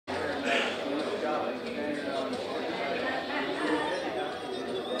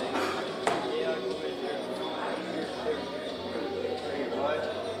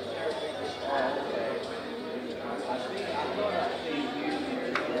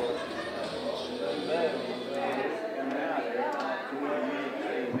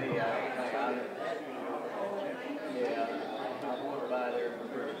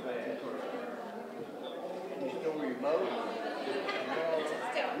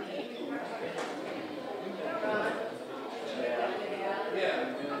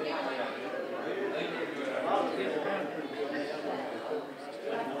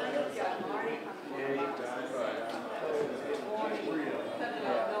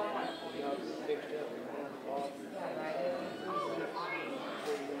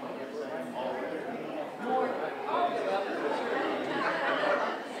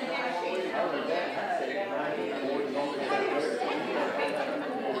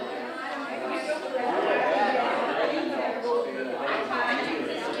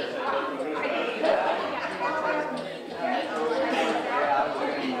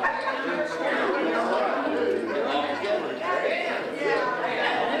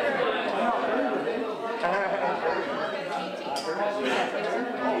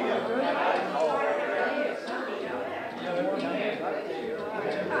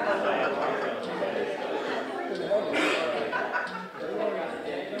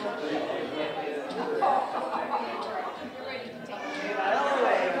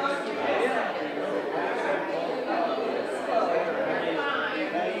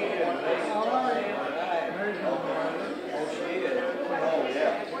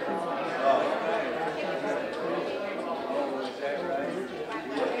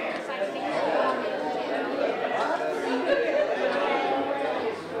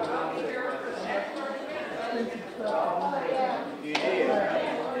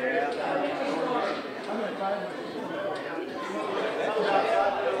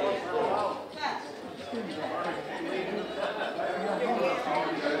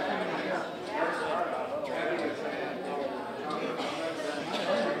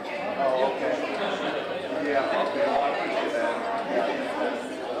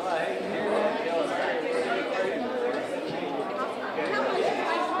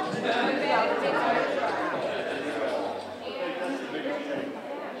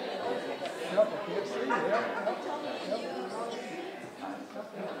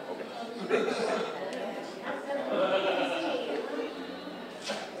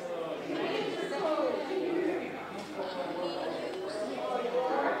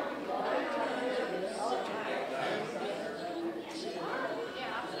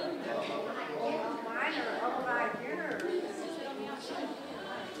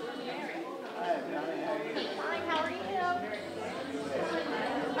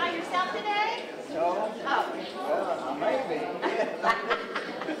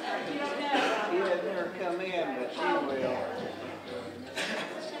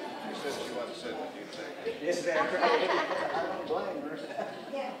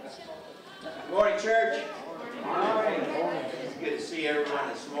Good morning, church. Good morning. It's good to see everyone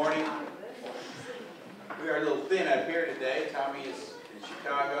this morning. We are a little thin up here today. Tommy is in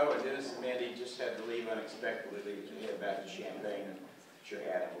Chicago, and Dennis and Mandy just had to leave unexpectedly to head back to Champaign. I'm sure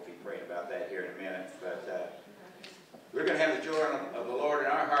Adam will be praying about that here in a minute. But we're going to have the joy of the Lord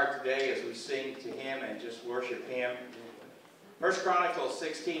in our heart today as we sing to Him and just worship Him. 1 Chronicles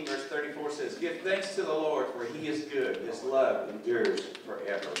 16, verse 34 says, "Give thanks to the Lord, for He is good. His love endures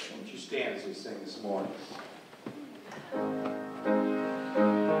forever." Won't you stand as we sing this morning?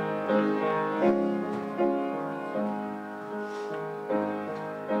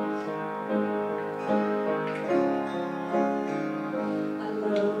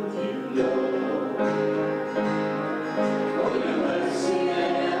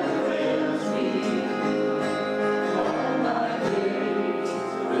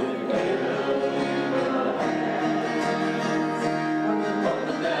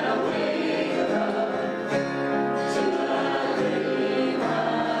 That I wake up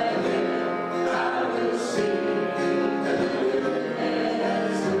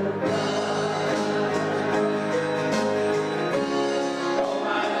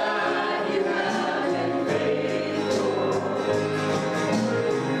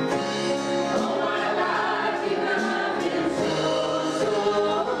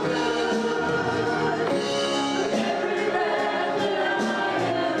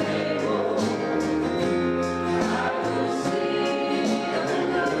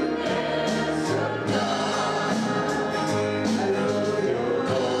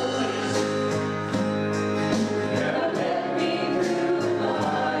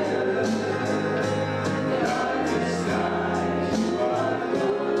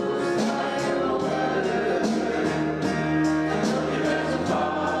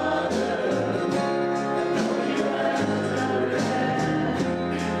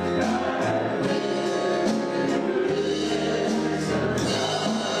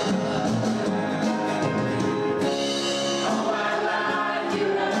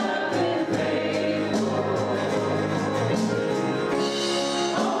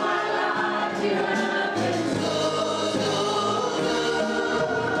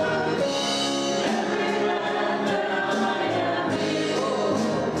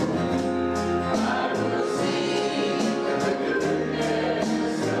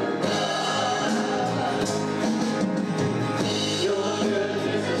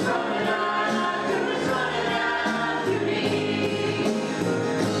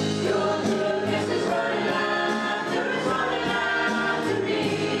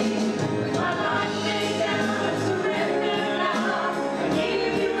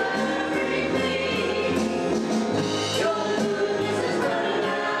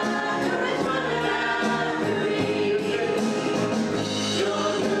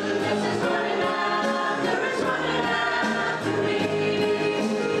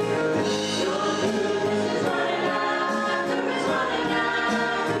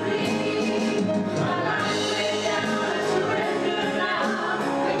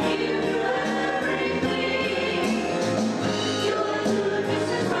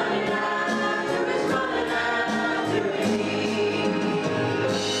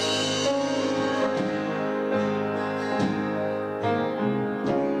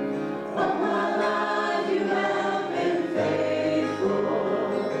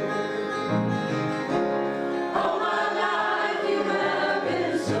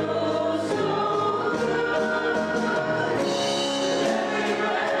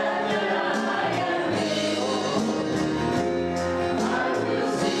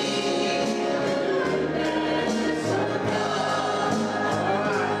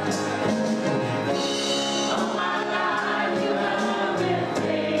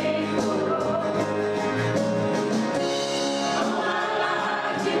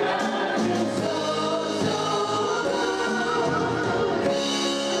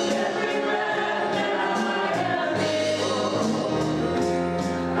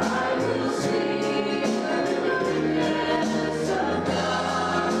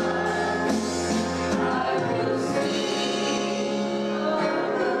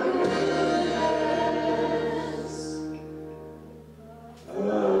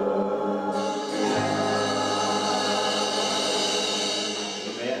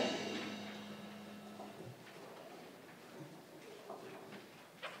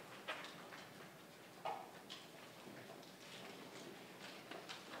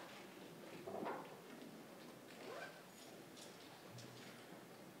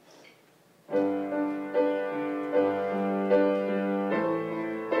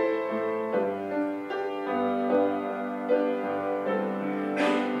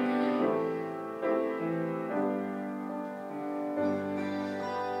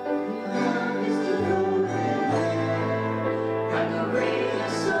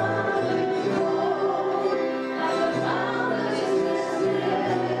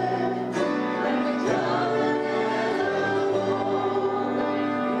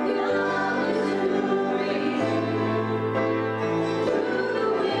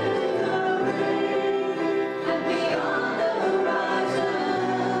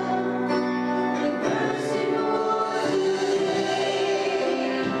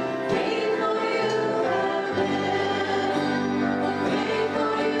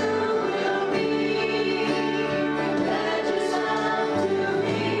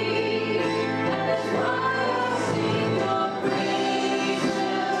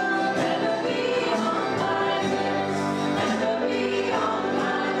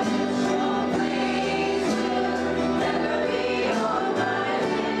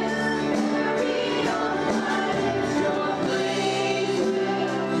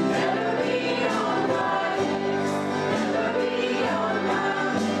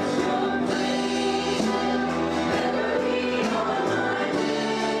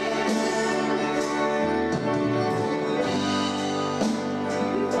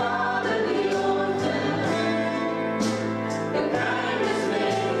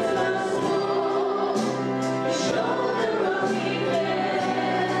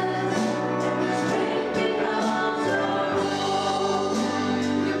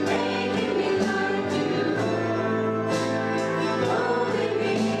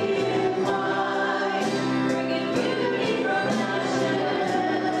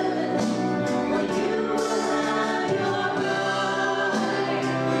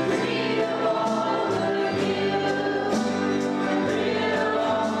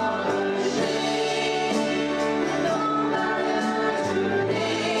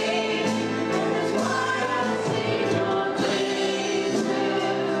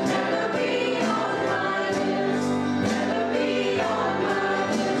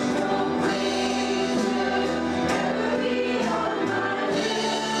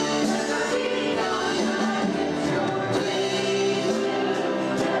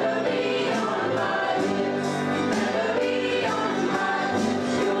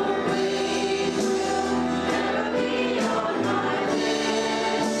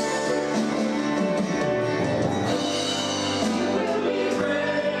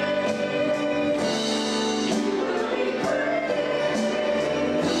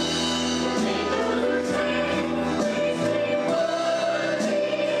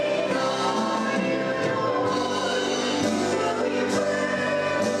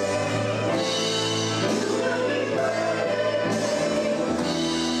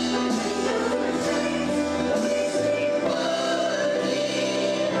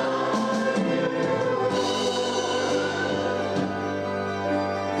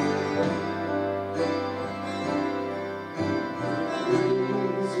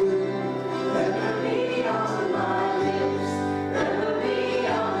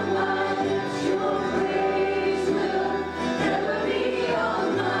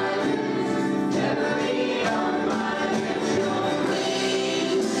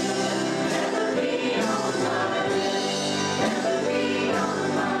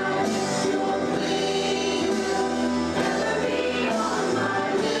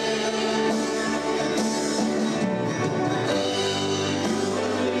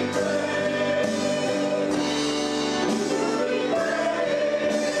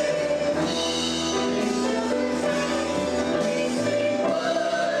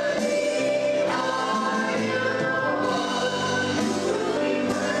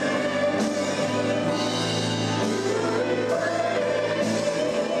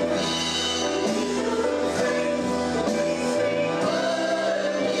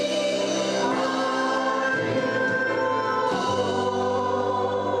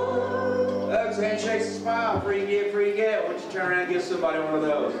somebody one of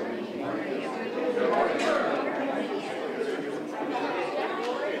those. Good morning.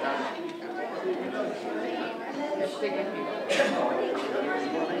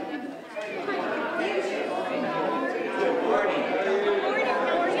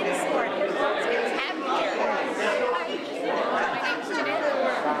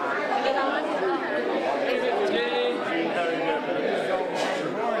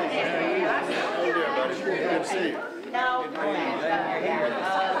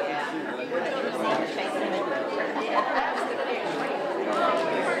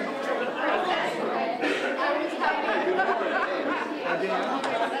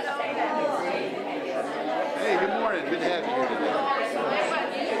 Hey, good morning. Good to have you here today.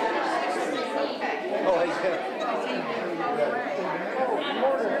 Oh, hey,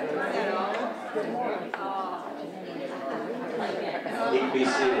 You can be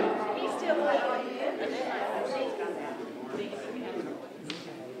seated.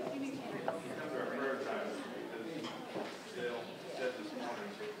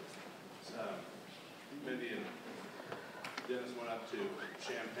 Mindy and Dennis went up to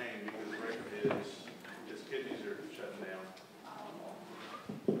Champaign because Rick his kidneys are shutting down.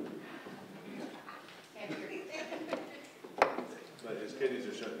 But his kidneys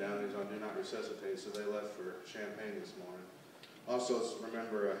are shut down and he's on do not resuscitate, so they left for Champaign this morning. Also,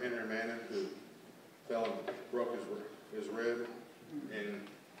 remember Henry Manning, who fell and broke his rib, and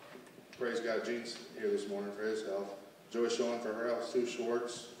praise God, Jean's here this morning for his health. Joy Schoen for her health, Sue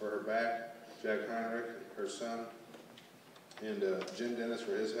Schwartz for her back, Jack Heinrich, her son, and Jim Dennis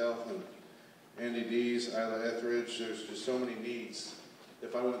for his health, and Andy Dees, Isla Etheridge. There's just so many needs.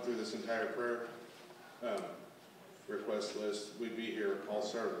 If I went through this entire prayer request list, we'd be here all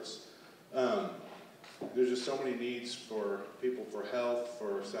service. There's just so many needs for people, for health,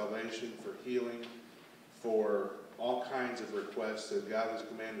 for salvation, for healing, for all kinds of requests that God has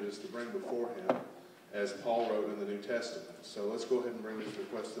commanded us to bring before Him, as Paul wrote in the New Testament. So let's go ahead and bring this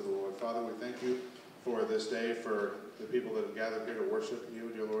request to the Lord. Father, we thank you for this day, for the people that have gathered here to worship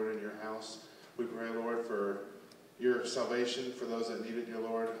you, dear Lord, in your house. We pray, Lord, for your salvation for those that need it, dear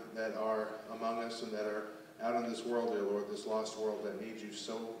Lord, that are among us and that are out in this world, dear Lord, this lost world that needs you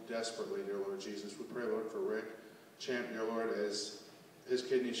so desperately, dear Lord Jesus. We pray, Lord, for Rick Champ, dear Lord, as his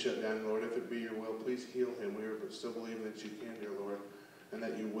kidneys shut down, Lord. If it be your will, please heal him. We are still believing that you can, dear Lord, and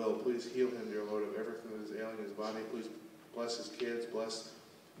that you will. Please heal him, dear Lord, of everything that is ailing his body. Please bless his kids. Bless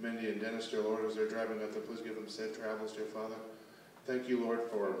Mindy and Dennis, dear Lord, as they're driving up there. Please give them safe travels, dear Father. Thank you, Lord,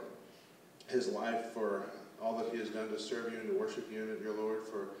 for his life, for all that he has done to serve you and to worship you in it, dear Lord,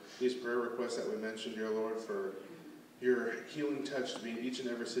 for these prayer requests that we mentioned, dear Lord, for your healing touch to be in each and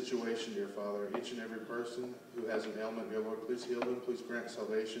every situation, dear Father, each and every person who has an ailment, dear Lord. Please heal them. Please grant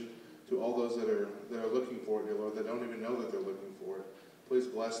salvation to all those that are looking for it, dear Lord, that don't even know that they're looking for it. Please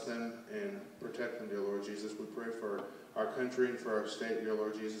bless them and protect them, dear Lord Jesus. We pray for our country and for our state, dear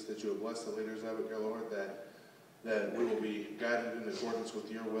Lord Jesus, that you will bless the leaders of it, dear Lord, that we will be guided in accordance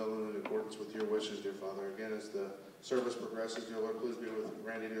with your will and in accordance with your wishes, dear Father. Again, as the service progresses, dear Lord, please be with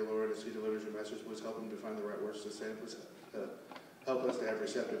Randy, dear Lord, as he delivers your message. Please help him to find the right words to say. Please help us to have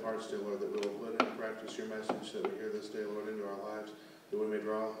receptive hearts, dear Lord, that we will put into practice your message that we hear this day, Lord, into our lives, that we may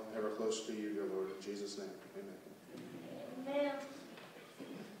draw ever closer to you, dear Lord. In Jesus' name, amen. Amen.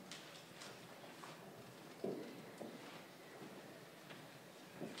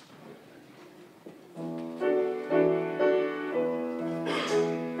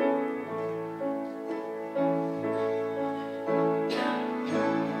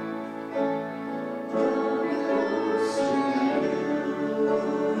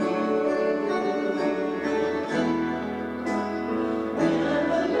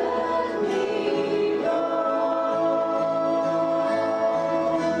 Never let me go.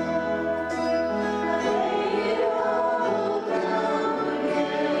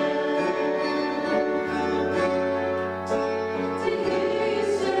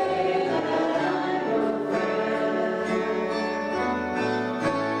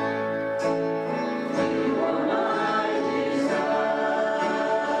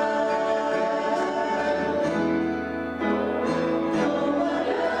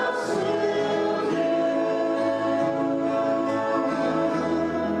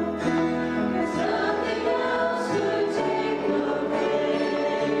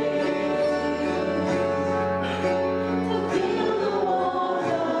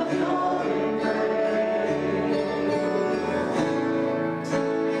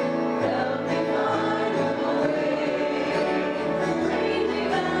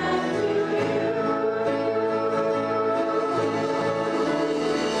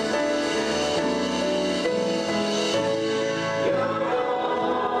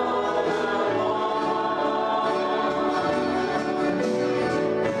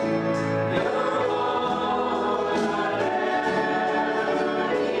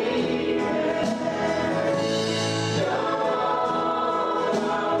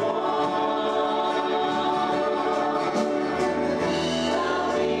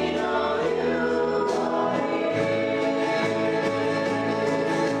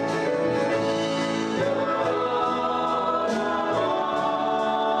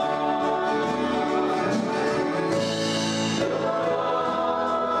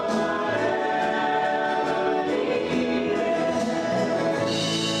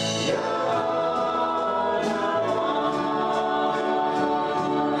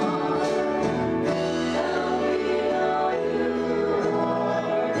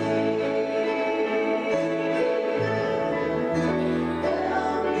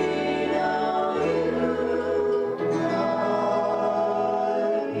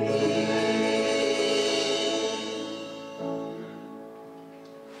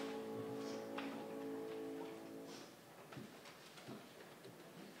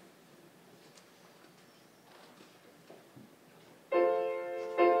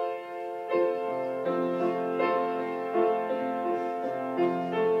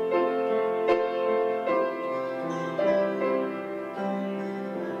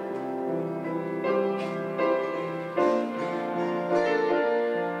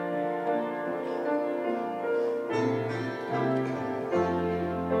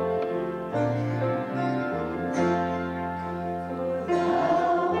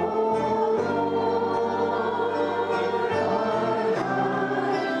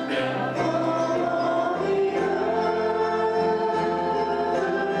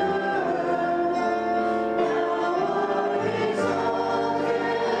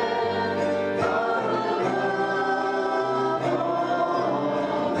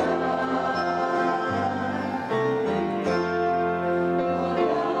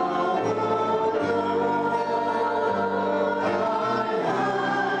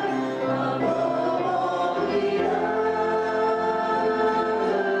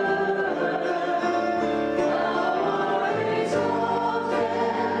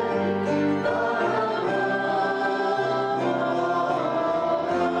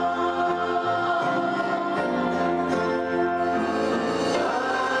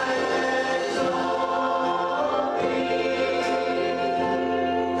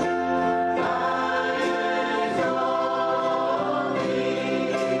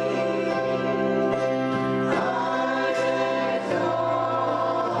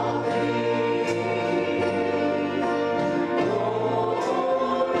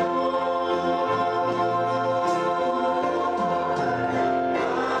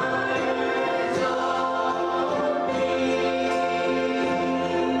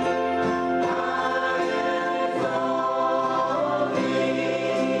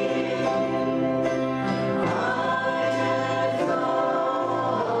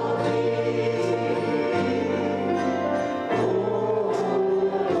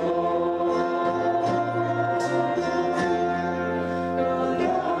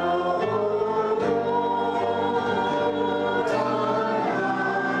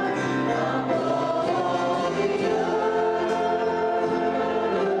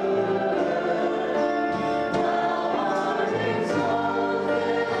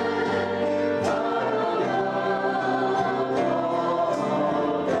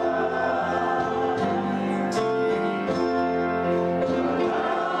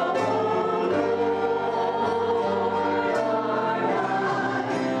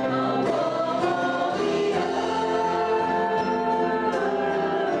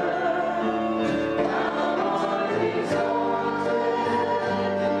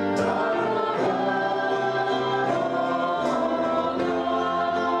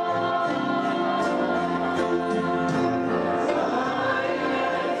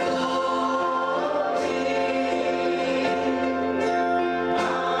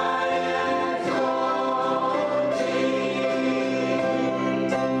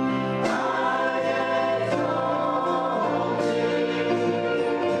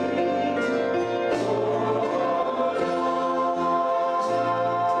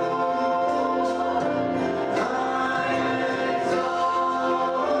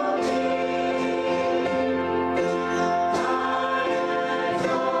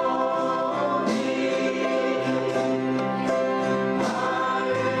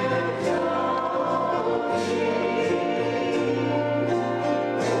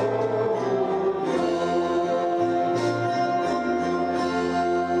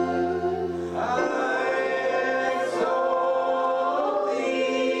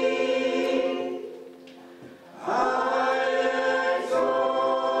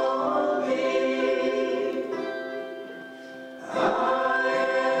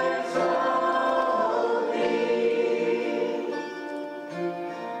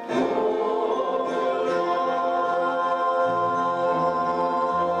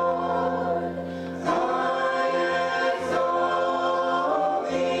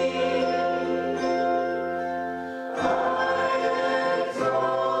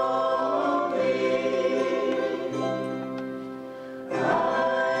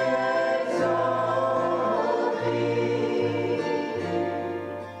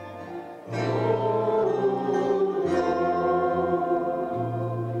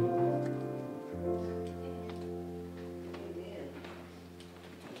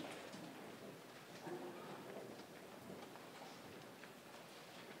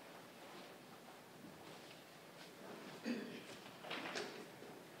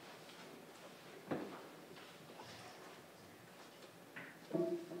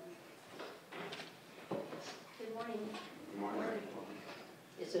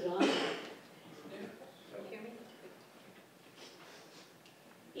 Is it on? Can you hear me?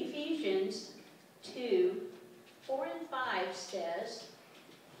 Ephesians 2:4-5 says,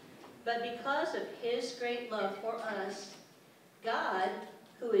 "But because of his great love for us, God,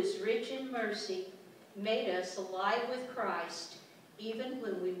 who is rich in mercy, made us alive with Christ, even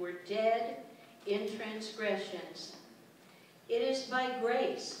when we were dead in transgressions. It is by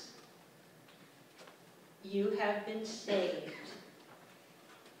grace you have been saved."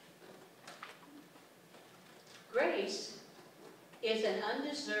 Grace is an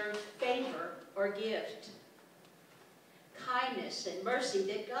undeserved favor or gift, kindness and mercy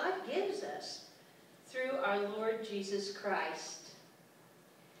that God gives us through our Lord Jesus Christ.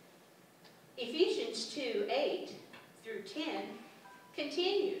 Ephesians 2:8-10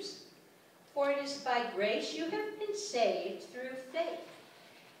 continues, "For it is by grace you have been saved through faith,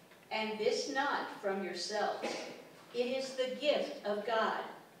 and this not from yourselves. It is the gift of God,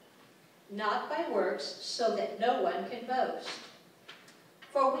 not by works, so that no one can boast.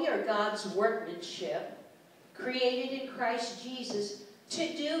 For we are God's workmanship, created in Christ Jesus to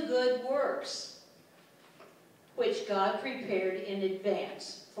do good works, which God prepared in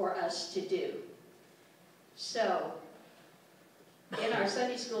advance for us to do." So, in our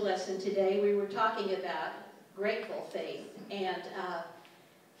Sunday school lesson today, we were talking about grateful faith, and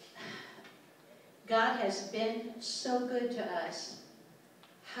God has been so good to us.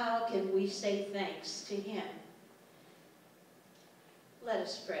 How can we say thanks to Him? Let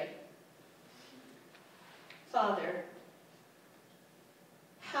us pray. Father,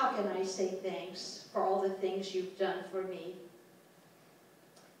 how can I say thanks for all the things you've done for me?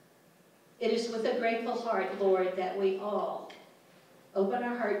 It is with a grateful heart, Lord, that we all open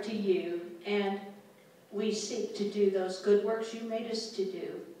our heart to you and we seek to do those good works you made us to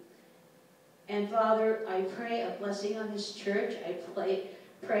do. And Father, I pray a blessing on this church. I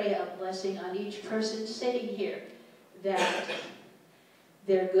pray a blessing on each person sitting here, that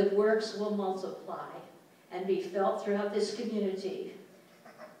their good works will multiply and be felt throughout this community.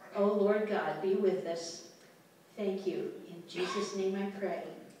 Oh Lord God, be with us. Thank you. In Jesus' name I pray.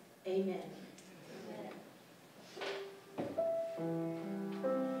 Amen.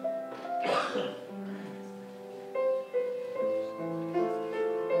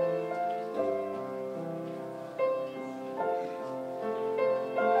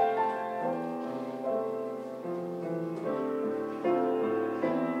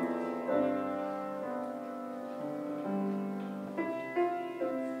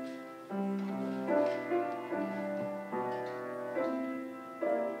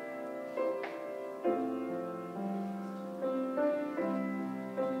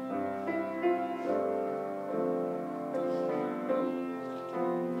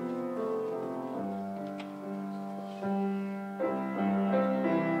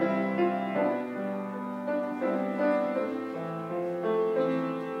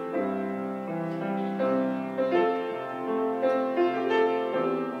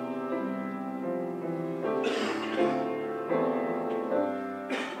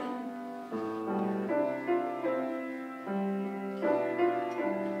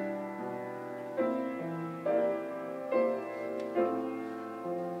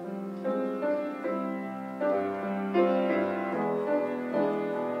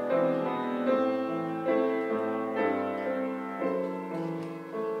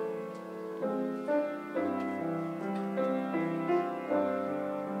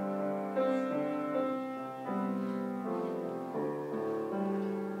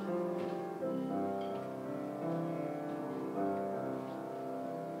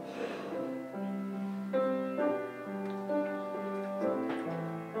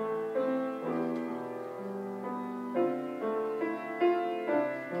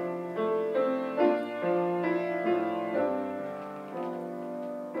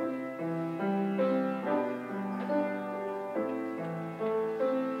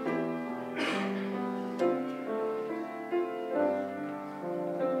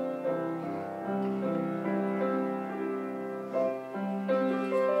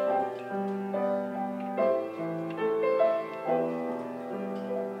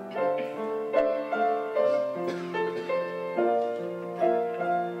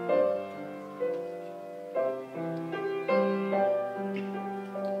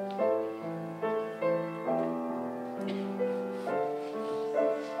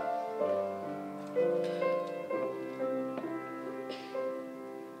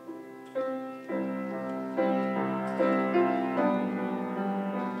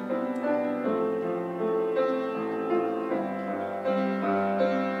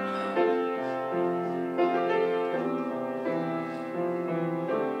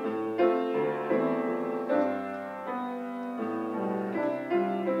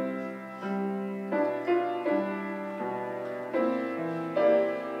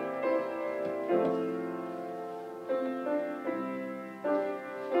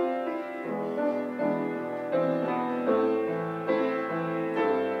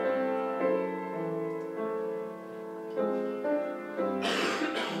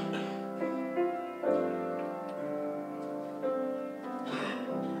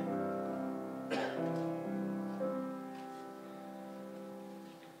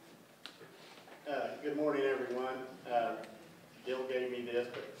 Good morning, everyone. Bill gave me this,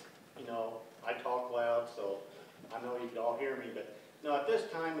 but, you know, I talk loud, so I know you can all hear me. But, no, at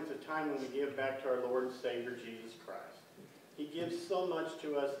this time, it's a time when we give back to our Lord and Savior, Jesus Christ. He gives so much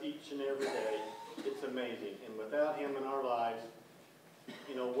to us each and every day. It's amazing. And without Him in our lives,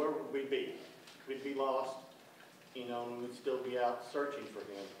 you know, where would we be? We'd be lost, you know, and we'd still be out searching for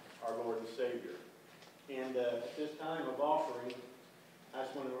Him, our Lord and Savior. And at this time of offering, I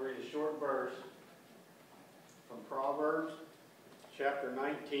just want to read a short verse from Proverbs chapter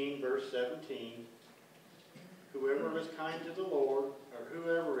 19, verse 17. Whoever is kind to the Lord, or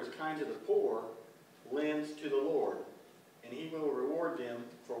whoever is kind to the poor, lends to the Lord, and He will reward them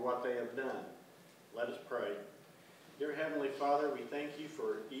for what they have done. Let us pray. Dear Heavenly Father, we thank You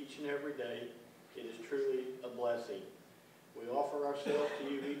for each and every day. It is truly a blessing. We offer ourselves to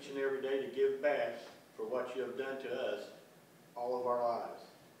You each and every day to give back for what You have done to us all of our lives.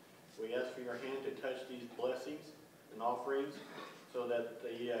 We ask for Your hand to touch these blessings and offerings so that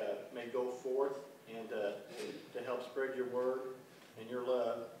they may go forth and to help spread Your word and Your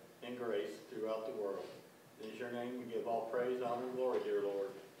love and grace throughout the world. In Your name we give all praise, honor, and glory, dear Lord.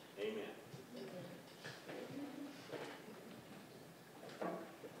 Amen.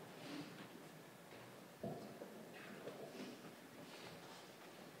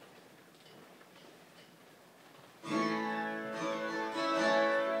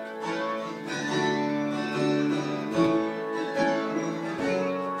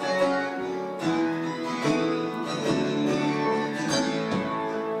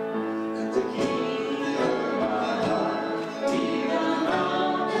 The King of my heart, even now.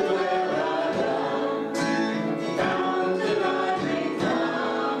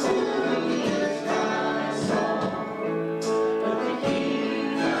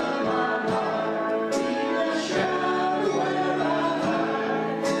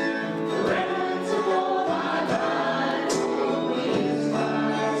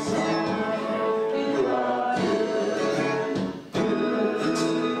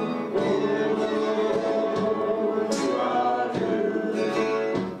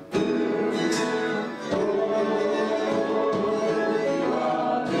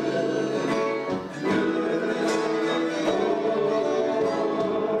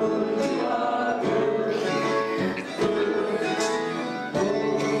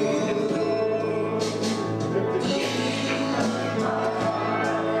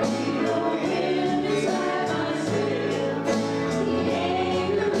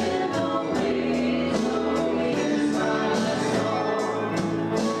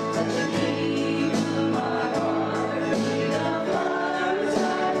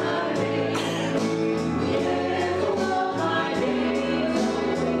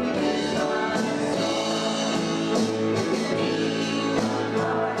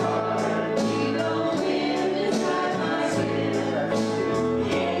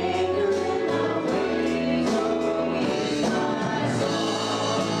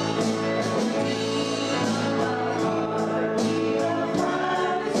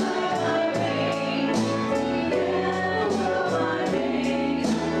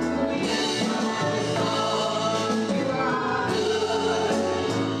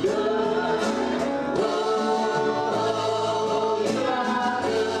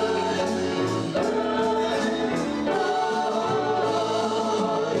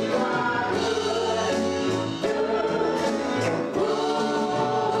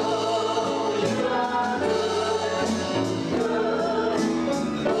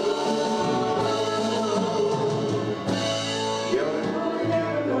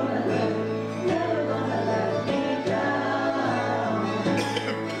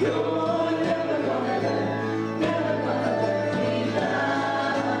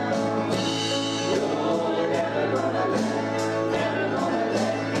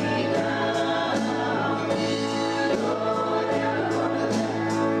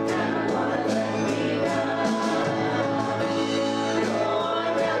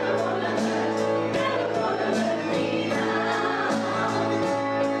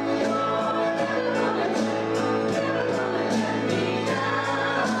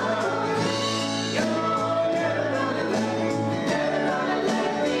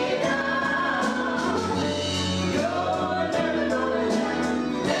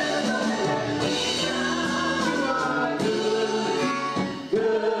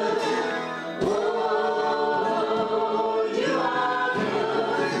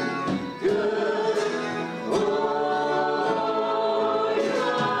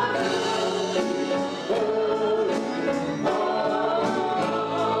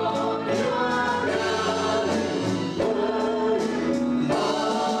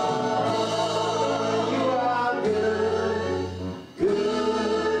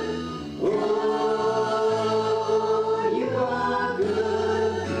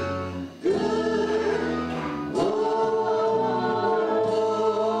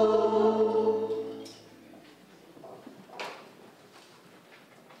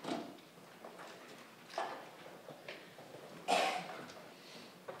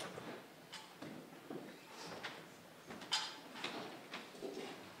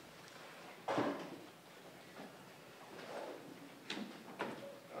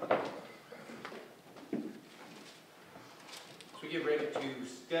 get ready to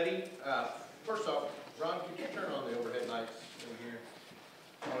study, first off, Ron, could you turn on the overhead lights in here?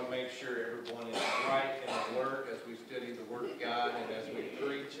 I want to make sure everyone is right and alert as we study the Word of God and as we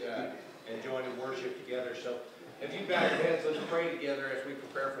preach and join in worship together. So if you bow your heads, let's pray together as we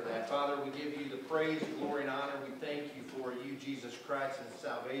prepare for that. Father, we give you the praise, glory, and honor. We thank you for you, Jesus Christ, and the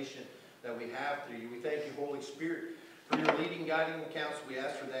salvation that we have through you. We thank you, Holy Spirit, for your leading, guiding, and counsel. We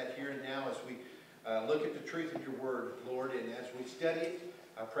ask for that here and now as we look at the truth of your word, Lord, and as we study it,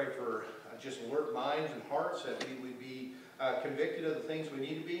 I pray for just alert minds and hearts that we would be convicted of the things we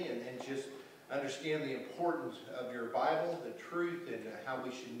need to be and just understand the importance of your Bible, the truth, and how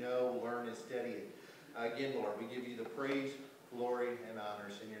we should know, learn, and study it. Again, Lord, we give you the praise, glory, and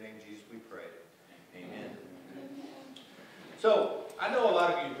honors. In your name, Jesus, we pray. Amen. So, I know a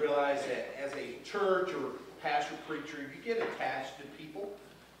lot of you realize that as a church or pastor, preacher, you get attached to people.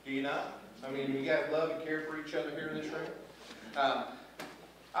 Do you not? I mean, you guys love and care for each other here in this room.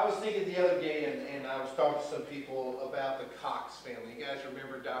 I was thinking the other day, and I was talking to some people about the Cox family. You guys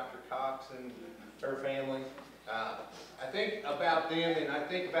remember Dr. Cox and her family? I think about them, and I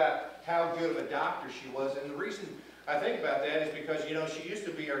think about how good of a doctor she was. And the reason I think about that is because, you know, she used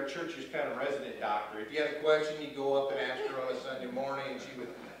to be our church's kind of resident doctor. If you had a question, you'd go up and ask her on a Sunday morning, and she would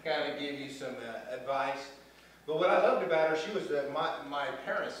kind of give you some advice. But what I loved about her, she was my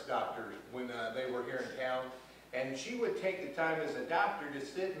parents' doctor when they were here in town. And she would take the time as a doctor to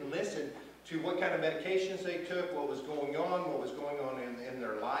sit and listen to what kind of medications they took, what was going on in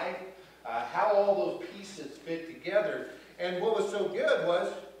their life, how all those pieces fit together. And what was so good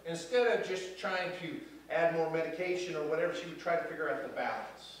was, instead of just trying to add more medication or whatever, she would try to figure out the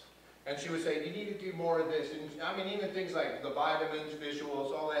balance. And she would say, you need to do more of this. And I mean, even things like the vitamins,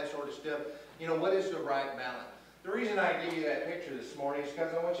 visuals, all that sort of stuff, you know, what is the right balance? The reason I give you that picture this morning is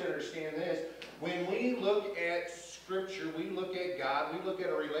because I want you to understand this. When we look at Scripture, we look at God, we look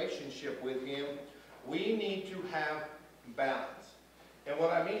at a relationship with Him, we need to have balance. And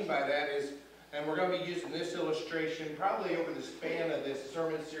what I mean by that is, and we're going to be using this illustration probably over the span of this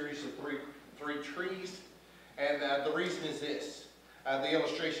sermon series of three trees. And the reason is this. The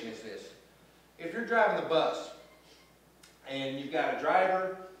illustration is this. If you're driving the bus and you've got a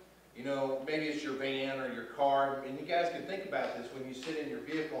driver, you know, maybe it's your van or your car, and you guys can think about this when you sit in your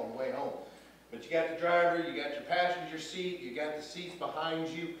vehicle on the way home. But you got the driver, you got your passenger seat, you got the seats behind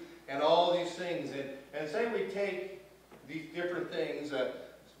you, and all these things. And say we take these different things,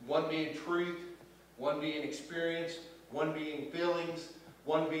 one being truth, one being experience, one being feelings,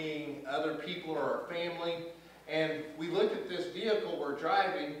 one being other people or our family, and we look at this vehicle we're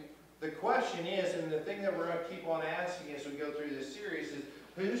driving. The question is, and the thing that we're going to keep on asking as we go through this series is,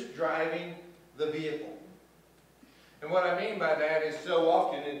 who's driving the vehicle? And what I mean by that is so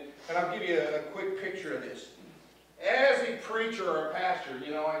often, and I'll give you a quick picture of this. As a preacher or a pastor,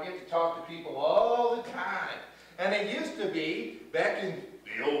 you know, I get to talk to people all the time. And it used to be, back in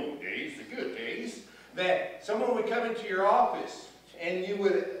the old days, the good days, that someone would come into your office and they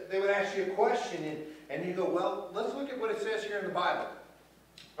would ask you a question and you go, well, let's look at what it says here in the Bible.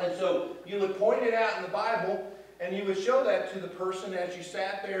 And so you would point it out in the Bible, and you would show that to the person as you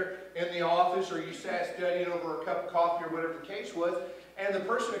sat there in the office or you sat studying over a cup of coffee or whatever the case was, and the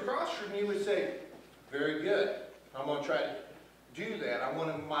person across from you would say, very good, I'm going to try to do that. I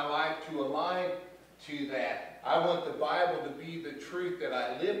want my life to align to that. I want the Bible to be the truth that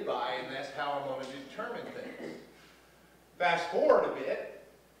I live by, and that's how I'm going to determine things. Fast forward a bit,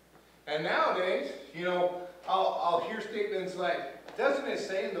 and nowadays, you know, I'll hear statements like, doesn't it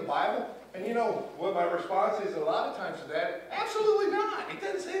say in the Bible? And you know what my response is a lot of times to that? Absolutely not. It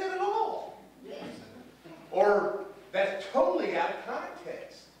doesn't say that at all. Or that's totally out of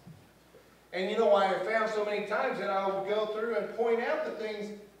context. And you know why I found so many times that I will go through and point out the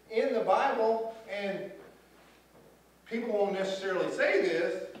things in the Bible, and people won't necessarily say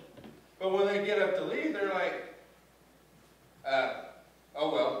this, but when they get up to leave, they're like,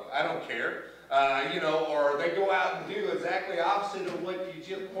 oh well, I don't care. You know, or they go out and do exactly opposite of what you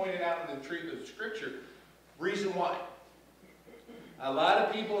just pointed out in the truth of Scripture. Reason why? A lot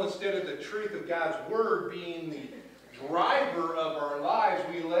of people, instead of the truth of God's Word being the driver of our lives,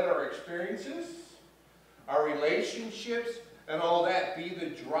 we let our experiences, our relationships, and all that be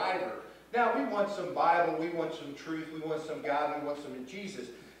the driver. Now, we want some Bible, we want some truth, we want some God, we want some Jesus.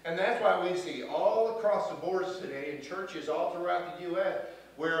 And that's why we see all across the boards today in churches all throughout the U.S.,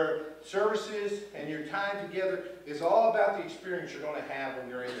 where services and your time together is all about the experience you're going to have when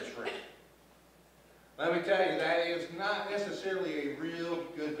you're in this room. Let me tell you, that is not necessarily a real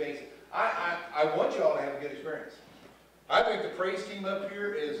good basis. I want you all to have a good experience. I think the praise team up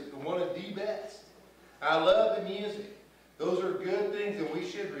here is one of the best. I love the music. Those are good things, and we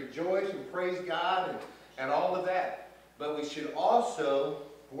should rejoice and praise God and all of that. But we should also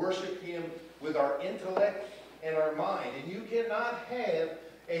worship Him with our intellect and our mind. And you cannot have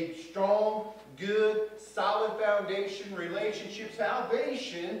a strong, good, solid foundation, relationship,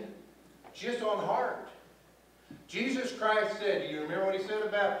 salvation, just on heart. Jesus Christ said, do you remember what He said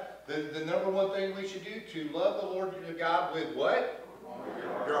about the number one thing we should do? To love the Lord your God with what?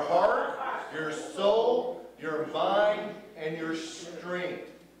 Your heart, your soul, your mind, and your strength.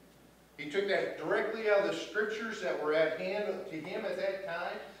 He took that directly out of the scriptures that were at hand to Him at that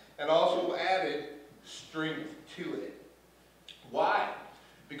time, and also added strength to it. Why?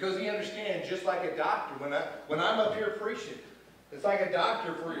 Because He understands, just like a doctor, when I'm up here preaching, it's like a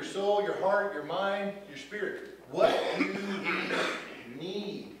doctor for your soul, your heart, your mind, your spirit. What do you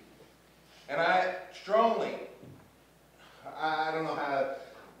need? And I strongly, I don't know how,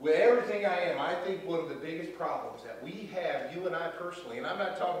 with everything I am, I think one of the biggest problems that we have, you and I personally, and I'm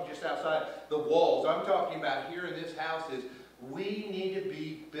not talking just outside the walls, I'm talking about here in this house, is we need to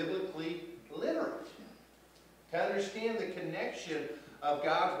be biblically literate. To understand the connection of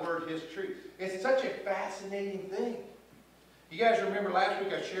God's Word, His truth. It's such a fascinating thing. You guys remember last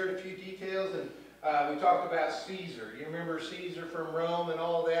week I shared a few details, and we talked about Caesar. You remember Caesar from Rome and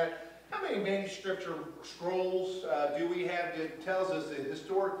all that? How many manuscripts or scrolls do we have that tells us the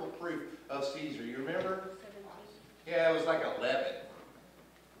historical proof of Caesar? You remember? 17. Yeah, it was like 11.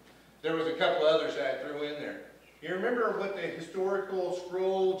 There was a couple others that I threw in there. You remember what the historical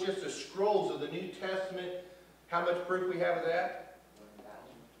scroll, just the scrolls of the New Testament, how much proof we have of that?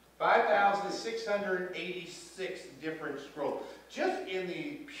 5,686 different scrolls. Just in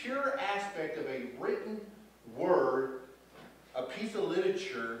the pure aspect of a written word, a piece of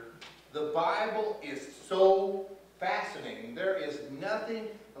literature, the Bible is so fascinating. There is nothing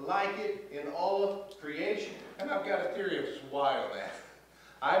like it in all of creation. And I've got a theory of why on that.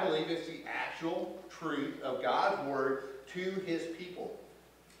 I believe it's the actual truth of God's Word to His people.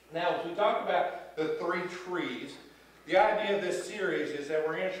 Now, as we talk about the three trees, the idea of this series is that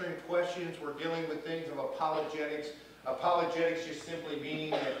we're answering questions, we're dealing with things of apologetics. Apologetics just simply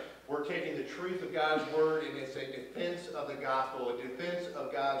meaning that we're taking the truth of God's Word and it's a defense of the gospel, a defense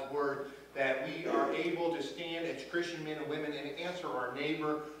of God's Word, that we are able to stand as Christian men and women and answer our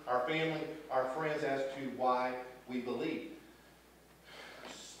neighbor, our family, our friends as to why we believe.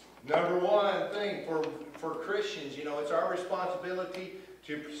 Number one thing for Christians, you know, it's our responsibility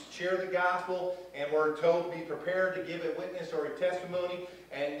to share the gospel, and we're told to be prepared to give a witness or a testimony,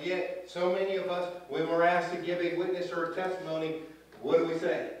 and yet so many of us, when we're asked to give a witness or a testimony, what do we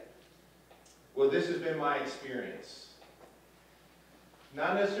say? Well, this has been my experience.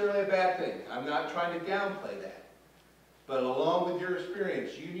 Not necessarily a bad thing. I'm not trying to downplay that. But along with your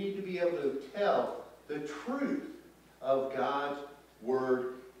experience, you need to be able to tell the truth of God's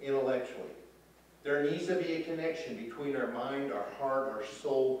Word intellectually. There needs to be a connection between our mind, our heart, our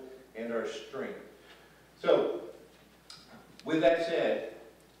soul, and our strength. So, with that said,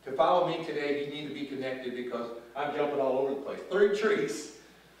 to follow me today, you need to be connected because I'm jumping all over the place. 3 trees.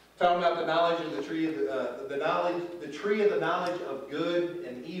 Talking about the knowledge of the tree of the tree of the knowledge of good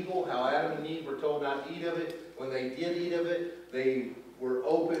and evil. How Adam and Eve were told not to eat of it. When they did eat of it, they were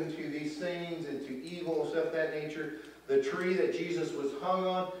open to these things and to evil and stuff of that nature. The tree that Jesus was hung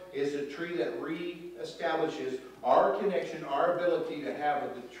on is a tree that reestablishes our connection, our ability to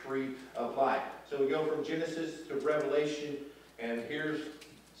have the tree of life. So we go from Genesis to Revelation, and here's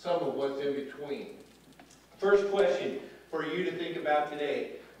some of what's in between. First question for you to think about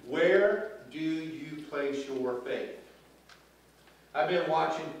today. Where do you place your faith? I've been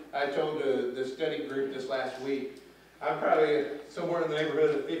watching, I told the study group this last week, I'm probably somewhere in the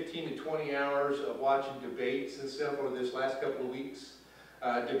neighborhood of 15 to 20 hours of watching debates and stuff over this last couple of weeks.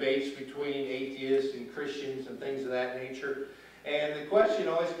 Debates between atheists and Christians and things of that nature. And the question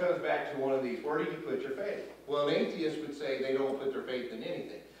always comes back to one of these, where do you put your faith? Well, an atheist would say they don't put their faith in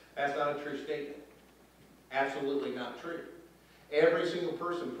anything. That's not a true statement. Absolutely not true. Every single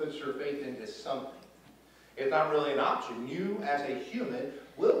person puts their faith into something. It's not really an option. You, as a human,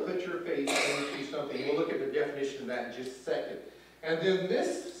 will put your faith into something. We'll look at the definition of that in just a second. And then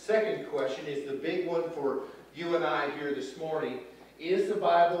this second question is the big one for you and I here this morning. Is the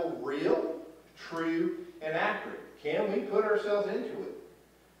Bible real, true, and accurate? Can we put ourselves into it?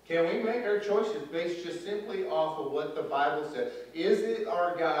 Can we make our choices based just simply off of what the Bible says? Is it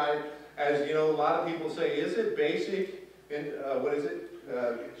our guide? As you know, a lot of people say, is it basic? What is it?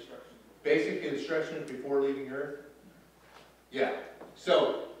 Basic instructions before leaving Earth? Yeah.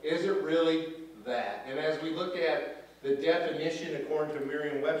 So, is it really that? And as we look at the definition according to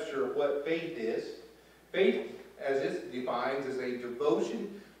Merriam-Webster of what faith is, faith, as it defines, is a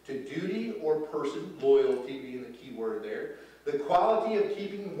devotion to duty or person, loyalty being the key word there, the quality of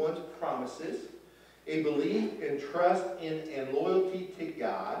keeping one's promises, a belief and trust in and loyalty to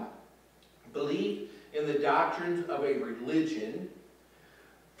God, belief in the doctrines of a religion,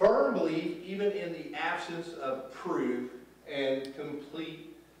 firm belief even in the absence of proof, and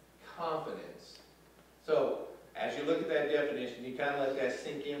complete confidence. So, as you look at that definition, you kind of let that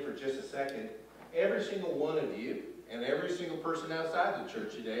sink in for just a second. Every single one of you and every single person outside the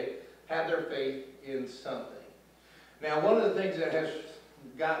church today have their faith in something. Now, one of the things that has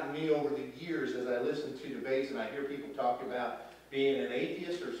gotten me over the years as I listen to debates and I hear people talk about being an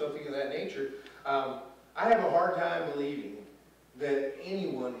atheist or something of that nature, I have a hard time believing that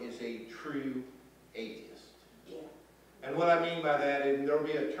anyone is a true atheist. Yeah. And what I mean by that, and there'll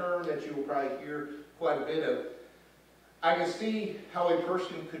be a term that you will probably hear quite a bit of, I can see how a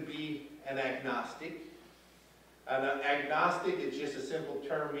person could be an agnostic. An agnostic is just a simple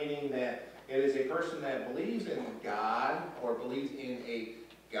term meaning that it is a person that believes in God or believes in a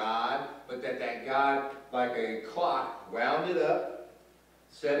God, but that God, like a clock, wound it up,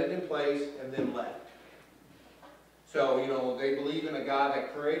 set it in place, and then left. So, you know, they believe in a God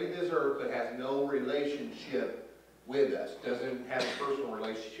that created this earth but has no relationship with us, doesn't have a personal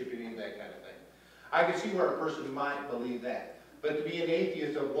relationship, any of that kind of thing. I can see where a person might believe that. But to be an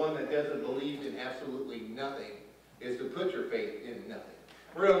atheist of one that doesn't believe in absolutely nothing is to put your faith in nothing.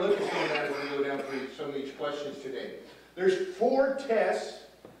 We're going to look at some of that as we go down through some of these questions today. There's 4 tests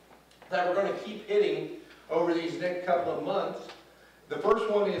that we're going to keep hitting over these next couple of months. The first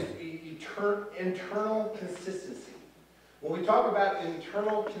one is internal consistency. When we talk about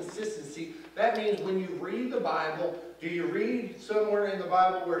internal consistency, that means when you read the Bible, do you read somewhere in the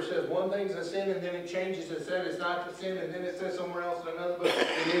Bible where it says one thing's a sin and then it changes and says it's not a sin and then it says somewhere else in another book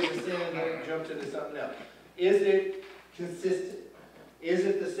it is a sin and then it jumps into something else? Is it consistent? Is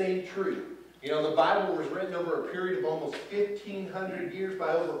it the same truth? You know, the Bible was written over a period of almost 1,500 years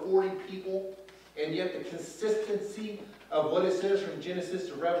by over 40 people, and yet the consistency of what it says from Genesis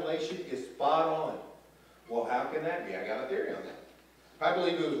to Revelation is spot on. Well, how can that be? I got a theory on that. I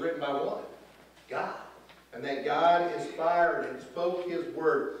believe it was written by one, God. And that God inspired and spoke His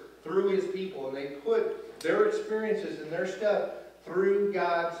word through His people, and they put their experiences and their stuff through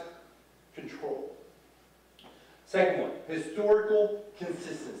God's control. Second one, historical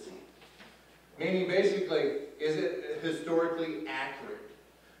consistency. Meaning basically, is it historically accurate?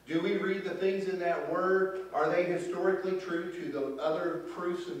 Do we read the things in that word? Are they historically true to the other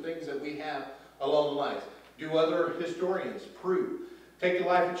proofs and things that we have along the lines? Do other historians prove? Take the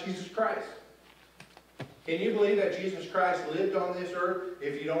life of Jesus Christ. Can you believe that Jesus Christ lived on this earth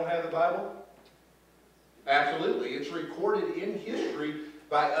if you don't have the Bible? Absolutely. It's recorded in history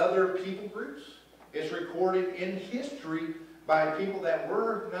by other people groups. It's recorded in history by people that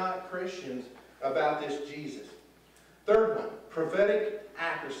were not Christians about this Jesus. Third one, prophetic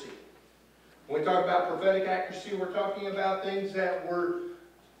accuracy. When we talk about prophetic accuracy, we're talking about things that were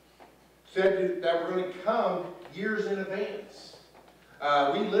said that were going to come years in advance.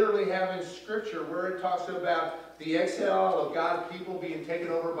 We literally have in Scripture where it talks about the exile of God's people being taken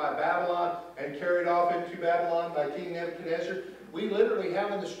over by Babylon and carried off into Babylon by King Nebuchadnezzar. We literally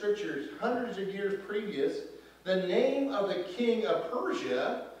have in the Scriptures, hundreds of years previous, the name of the king of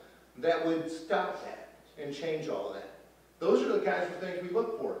Persia that would stop that and change all of that. Those are the kinds of things we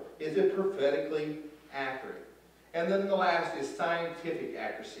look for. Is it prophetically accurate? And then the last is scientific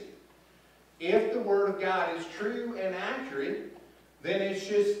accuracy. If the Word of God is true and accurate, then it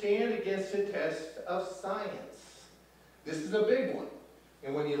should stand against the test of science. This is a big one.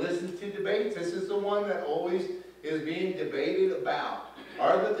 And when you listen to debates, this is the one that always is being debated about.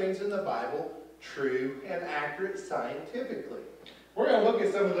 Are the things in the Bible true and accurate scientifically? We're going to look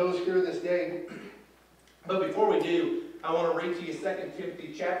at some of those here this day. But before we do, I want to read to you 2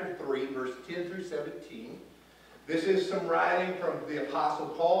 Timothy chapter 3, verse 10 through 17. This is some writing from the Apostle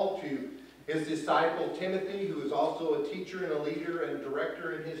Paul to his disciple Timothy, who is also a teacher and a leader and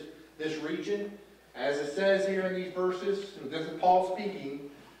director in this region. As it says here in these verses, and this is Paul speaking,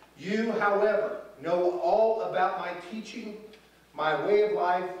 "You, however, know all about my teaching, my way of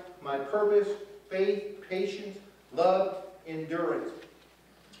life, my purpose, faith, patience, love, endurance."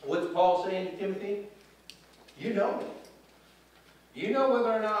 What's Paul saying to Timothy? You know me. You know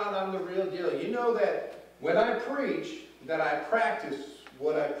whether or not I'm the real deal. You know that when I preach, that I practice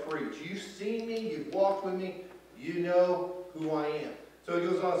what I preach. You've seen me, you've walked with me, you know who I am. So he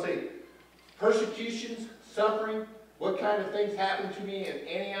goes on to say, persecutions, suffering, what kind of things happened to me in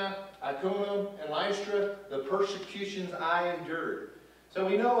Antioch, Iconium, and Lystra, the persecutions I endured. So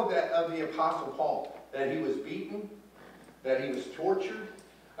we know that of the Apostle Paul. that he was beaten, that he was tortured,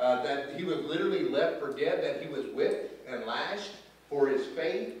 that he was literally left for dead, that he was whipped and lashed for his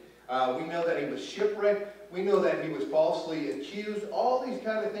faith. We know that he was shipwrecked. We know that he was falsely accused. All these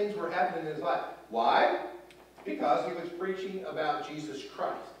kind of things were happening in his life. Why? Because he was preaching about Jesus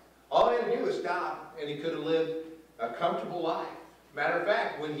Christ. All he had to do was stop, and he could have lived a comfortable life. Matter of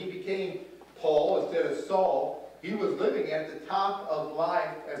fact, when he became Paul instead of Saul, he was living at the top of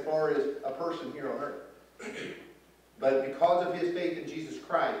life as far as a person here on earth. But because of his faith in Jesus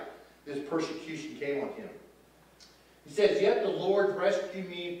Christ, this persecution came on him. He says, "Yet the Lord rescued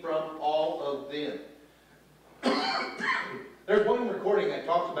me from all of them." There's one recording that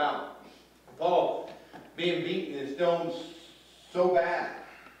talks about Paul being beaten and stoned so bad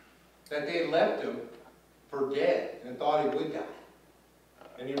that they left him for dead and thought he would die.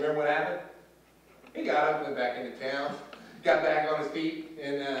 And you remember what happened? He got up, went back into town, got back on his feet,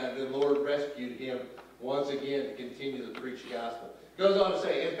 and the Lord rescued him once again to continue to preach the gospel. Goes on to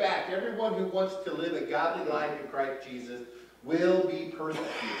say, in fact, everyone who wants to live a godly life in Christ Jesus will be persecuted.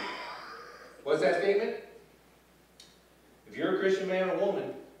 What's that statement? If you're a Christian man or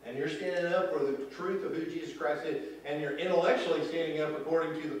woman, and you're standing up for the truth of who Jesus Christ is, and you're intellectually standing up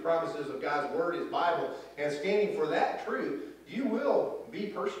according to the promises of God's Word, His Bible, and standing for that truth, you will be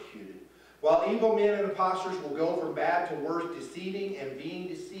persecuted. While evil men and impostors will go from bad to worse, deceiving and being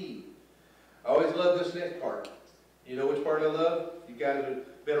deceived. I always love this next part. You know which part I love? You guys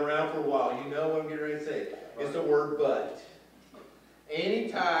have been around for a while. You know what I'm getting ready to say. It's the word but.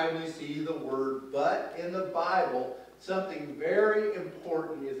 Anytime you see the word but in the Bible, something very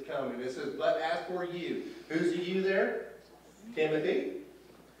important is coming. It says, "But as for you," who's the you there? Timothy.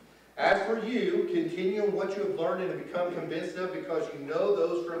 "As for you, continue in what you have learned and have become convinced of, because you know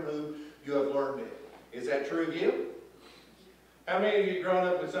those from whom you have learned it." Is that true of you? How many of you grown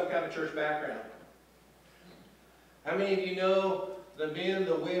up with some kind of church background? How many of you know the men,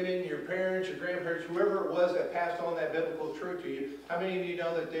 the women, your parents, your grandparents, whoever it was that passed on that biblical truth to you, how many of you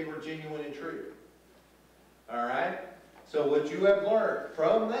know that they were genuine and true? All right? So what you have learned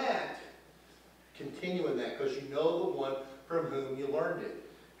from that, continue in that, because you know the one from whom you learned it.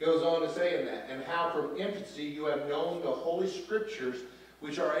 Goes on to say in that, "And how from infancy you have known the Holy Scriptures,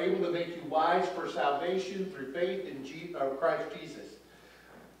 which are able to make you wise for salvation through faith in Christ Jesus."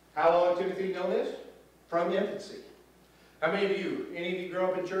 How long had Timothy known this? From infancy. How many of you, any of you grew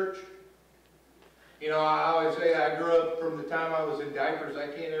up in church? You know, I always say I grew up from the time I was in diapers. I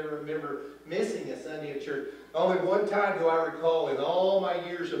can't ever remember missing a Sunday at church. Only one time do I recall in all my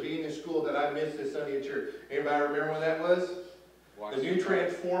years of being in school that I missed a Sunday at church. Anybody remember when that was? The new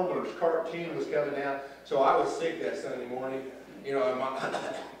Transformers cartoon was coming out, so I was sick that Sunday morning. You know,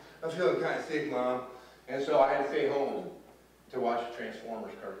 I'm feeling kind of sick, Mom. And so I had to stay home to watch the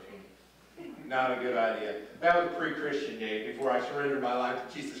Transformers cartoon. Not a good idea. That was pre-Christian day, before I surrendered my life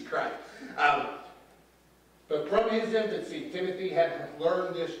to Jesus Christ. But from his infancy, Timothy had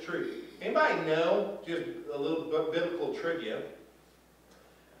learned this truth. Anybody know, just a little biblical trivia,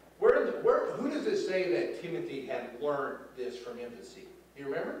 who does it say that Timothy had learned this from infancy? Do you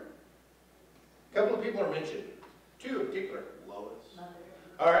remember? A couple of people are mentioned. Two in particular. Lois.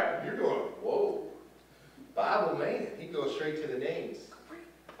 All right, you're going, whoa. Bible man, he goes straight to the names.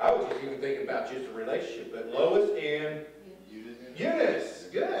 I was just even thinking about just a relationship, but Lois and Eunice.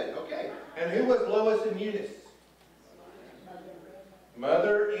 Good, okay. And who was Lois and Eunice?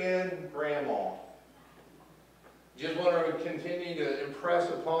 Mother and grandma. Just want to continue to impress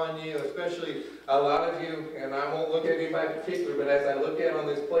upon you, especially a lot of you, and I won't look at anybody in particular, but as I look out on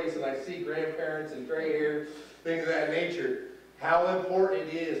this place and I see grandparents and gray hair, things of that nature, how important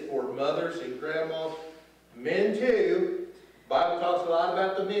it is for mothers and grandmas, men too. The Bible talks a lot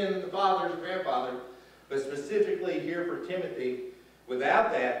about the men and the fathers and grandfathers, but specifically here for Timothy,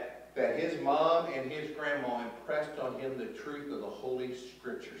 without that his mom and his grandma impressed on him the truth of the Holy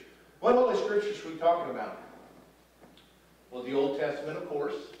Scriptures. What Holy Scriptures are we talking about? Well, the Old Testament, of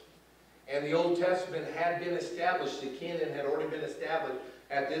course. And the Old Testament had been established. The canon had already been established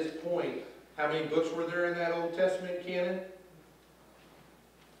at this point. How many books were there in that Old Testament canon?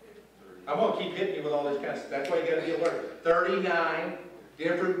 I'm going to keep hitting you with all this kind of stuff. That's why you got to be alert. 39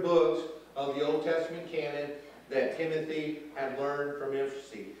 different books of the Old Testament canon that Timothy had learned from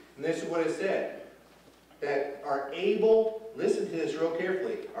infancy. And this is what it said. That are able, listen to this real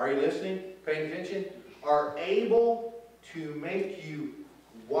carefully. Are you listening? Paying attention? Are able to make you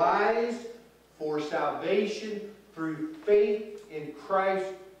wise for salvation through faith in Christ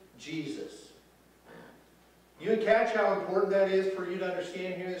Jesus. You catch how important that is for you to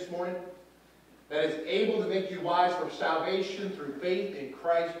understand here this morning? That is able to make you wise for salvation through faith in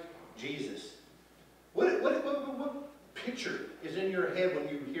Christ Jesus. What picture is in your head when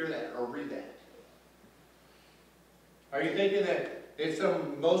you hear that or read that? Are you thinking that it's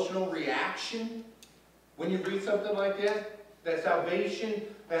some emotional reaction when you read something like that? That salvation,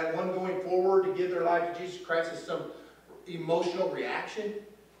 that one going forward to give their life to Jesus Christ is some emotional reaction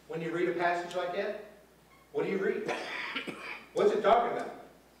when you read a passage like that? What do you read? What's it talking about?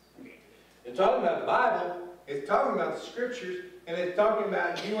 It's talking about the Bible, it's talking about the Scriptures, and it's talking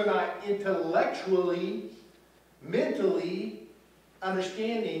about you and I intellectually, mentally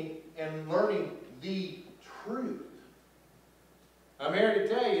understanding and learning the truth. I'm here to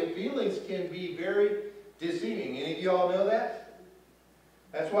tell you, feelings can be very deceiving. Any of you all know that?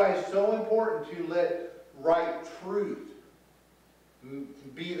 That's why it's so important to let right truth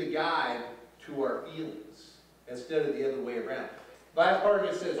be the guide to our feelings instead of the other way around. Last part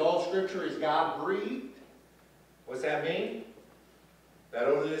of it says, all Scripture is God-breathed. What's that mean? That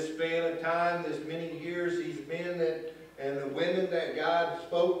over this span of time, this many years, these men and the women that God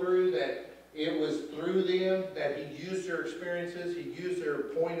spoke through, that it was through them that He used their experiences, He used their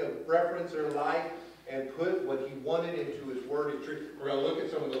point of reference, their life, and put what He wanted into His Word and truth. We're going to look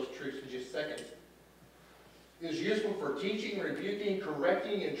at some of those truths in just a second. It is useful for teaching, rebuking,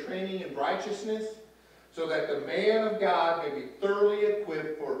 correcting, and training in righteousness, so that the man of God may be thoroughly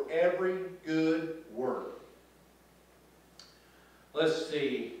equipped for every good work. Let's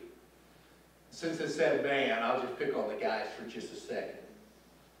see. Since it said man, I'll just pick on the guys for just a second.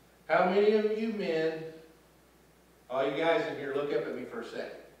 How many of you men, all you guys in here, look up at me for a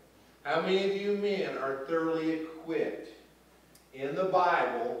second. How many of you men are thoroughly equipped in the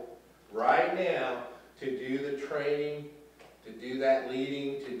Bible right now to do the training, to do that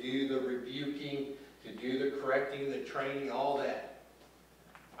leading, to do the rebuking, to do the correcting, the training, all that?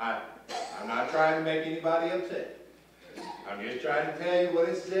 I'm not trying to make anybody upset. I'm just trying to tell you what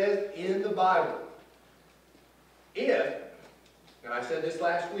it says in the Bible. If, and I said this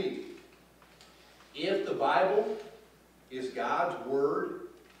last week, if the Bible is God's Word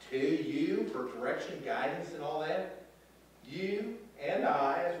to you for correction, guidance, and all that, you and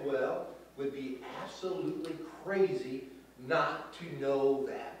I as well would be absolutely crazy not to know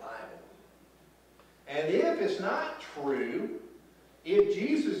that Bible. And if it's not true, if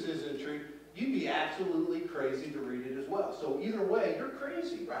Jesus isn't true, you'd be absolutely crazy to read it as well. So either way, you're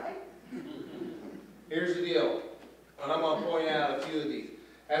crazy, right? Here's the deal. And I'm going to point out a few of these.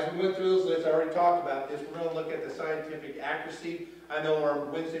 As we went through this list, I already talked about this. We're going to look at the scientific accuracy. I know our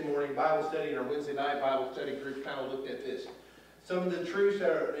Wednesday morning Bible study and our Wednesday night Bible study group kind of looked at this. Some of the truths that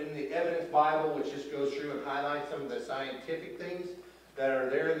are in the evidence Bible, which just goes through and highlights some of the scientific things that are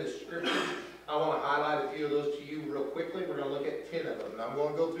there in the Scriptures. I want to highlight a few of those to you real quickly. We're going to look at 10 of them. And I'm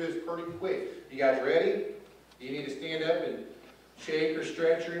going to go through this pretty quick. You guys ready? Do you need to stand up and shake or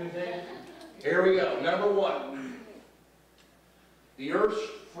stretch or anything? Here we go. Number 1. The Earth's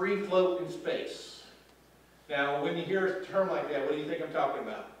free float in space. Now, when you hear a term like that, what do you think I'm talking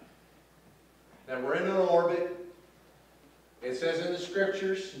about? That we're in an orbit. It says in the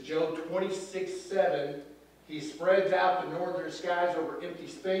Scriptures, Job 26:7, He spreads out the northern skies over empty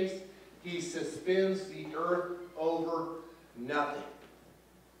space. He suspends the earth over nothing.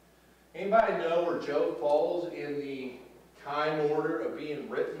 Anybody know where Job falls in the time order of being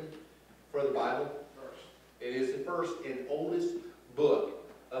written for the Bible? First. It is the first and oldest book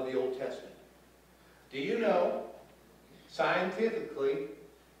of the Old Testament. Do you know, scientifically,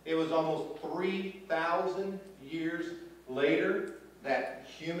 it was almost 3,000 years later that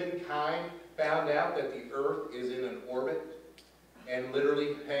humankind found out that the earth is in an orbit and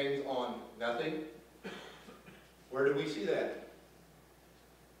literally hangs on nothing? Where do we see that?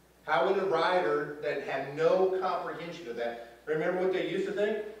 How would a writer that had no comprehension of that, remember what they used to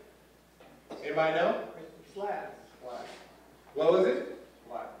think? Anybody know? Flat. What was it?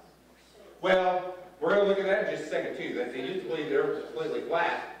 Flat. Well, we're going to look at that in just a second too. That they used to believe the earth was completely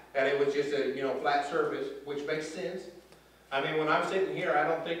flat, that it was just a flat surface, which makes sense. I mean, when I'm sitting here, I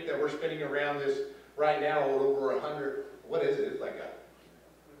don't think that we're spinning around this right now over 100. What is it? It's like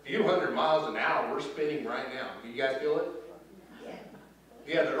a few hundred miles an hour. We're spinning right now. Do you guys feel it?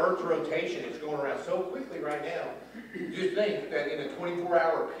 Yeah, the Earth's rotation is going around so quickly right now. Just think that in a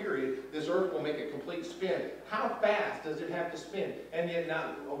 24-hour period, this Earth will make a complete spin. How fast does it have to spin? And yet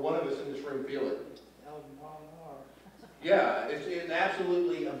not one of us in this room feel it. Yeah, it's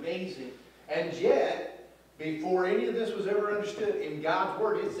absolutely amazing. And yet, before any of this was ever understood, in God's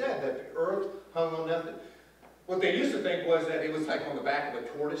Word, it said that the Earth hung on nothing. What they used to think was that it was like on the back of a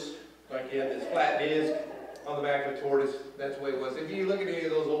tortoise, like you had this flat disc on the back of a tortoise. That's the way it was. If you look at any of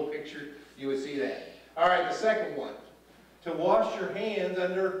those old pictures, you would see that. All right, the second one. To wash your hands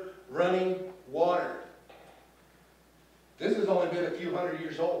under running water. This has only been a few hundred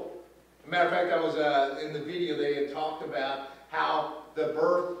years old. As a matter of fact, I was in the video, they had talked about how the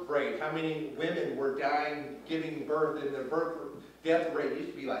birth rate, how many women were dying, giving birth, and the death rate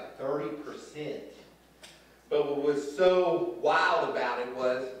used to be like 30%. But what was so wild about it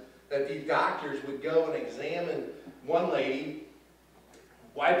was that these doctors would go and examine one lady,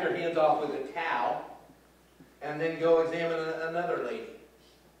 wipe her hands off with a towel, and then go examine another lady.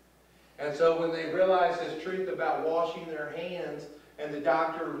 And so when they realized this truth about washing their hands, and the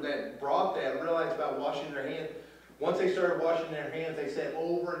doctor that brought that realized about washing their hands, once they started washing their hands, they said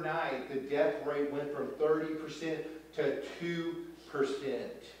overnight the death rate went from 30% to 2%.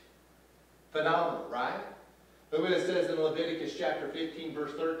 Phenomenal, right? Look what it says in Leviticus chapter 15,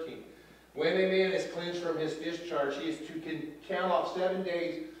 verse 13. When a man is cleansed from his discharge, he is to count off 7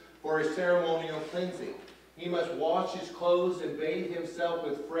 days for his ceremonial cleansing. He must wash his clothes and bathe himself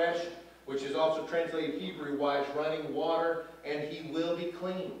with fresh, which is also translated Hebrew-wise, running water, and he will be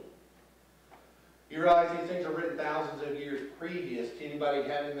clean. You realize these things are written thousands of years previous to anybody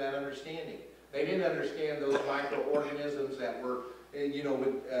having that understanding. They didn't understand those microorganisms that were,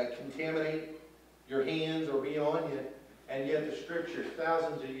 would contaminate your hands or be on you. And yet the scriptures,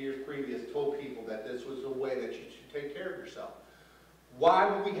 thousands of years previous, told people that this was the way that you should take care of yourself. Why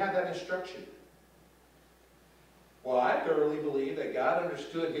would we have that instruction? Well, I thoroughly believe that God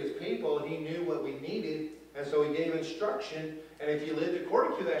understood his people and he knew what we needed, and so he gave instruction. And if you lived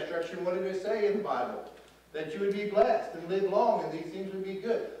according to that instruction, what did it say in the Bible? That you would be blessed and live long and these things would be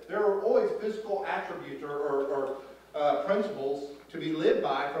good. There are always physical attributes or principles to be lived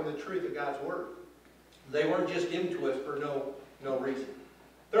by from the truth of God's word. They weren't just given to us for no reason.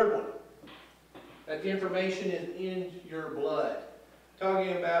 Third one, that the information is in your blood.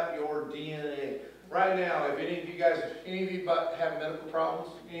 Talking about your DNA. Right now, if any of you have medical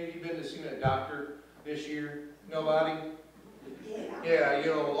problems, any of you been to see a doctor this year? Nobody? Yeah,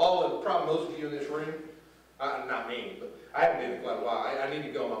 all the problem, most of you in this room, not me, but I haven't been in quite a while. I need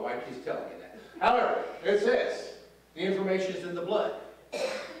to go. My wife keeps telling me that. However, it says the information is in the blood.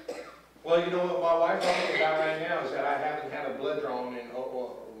 Well, you know what my wife's talking about right now is that I haven't had a blood drawn in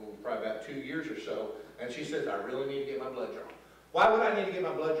probably about 2 years or so, and she says I really need to get my blood drawn. Why would I need to get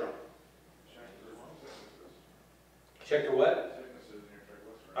my blood drawn? Check your what?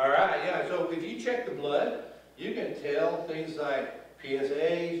 All right, yeah. So if you check the blood, you can tell things like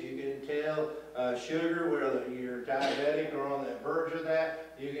PSAs. You can tell sugar, whether you're diabetic or on the verge of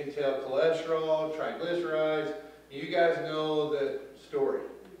that. You can tell cholesterol, triglycerides. You guys know the story.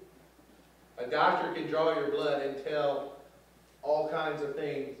 A doctor can draw your blood and tell all kinds of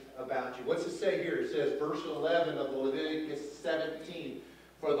things about you. What's it say here? It says, verse 11 of Leviticus 17,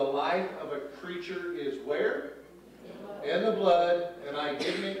 for the life of a creature is where? In the blood, and I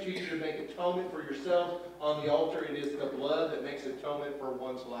give it to you to make atonement for yourself on the altar. It is the blood that makes atonement for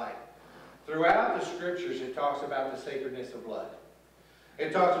one's life. Throughout the scriptures, it talks about the sacredness of blood.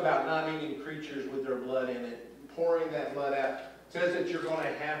 It talks about not eating creatures with their blood in it, pouring that blood out. It says that you're going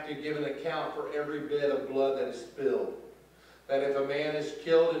to have to give an account for every bit of blood that is spilled. That if a man is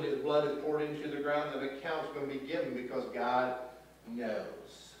killed and his blood is poured into the ground, an account's going to be given because God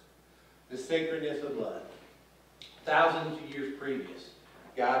knows. The sacredness of blood. Thousands of years previous,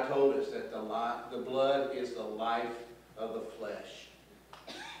 God told us that the blood is the life of the flesh.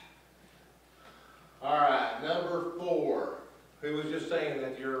 All right, number 4. Who was just saying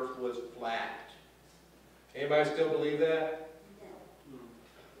that the earth was flat? Anybody still believe that?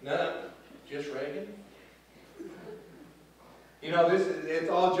 No. Just Reagan? It's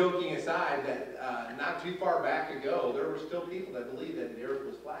all joking aside that not too far back ago, there were still people that believed that the earth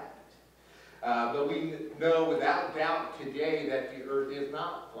was flat. But we know without doubt today that the earth is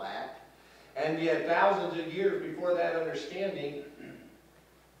not flat. And yet thousands of years before that understanding,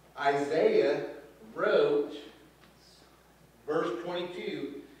 Isaiah wrote, verse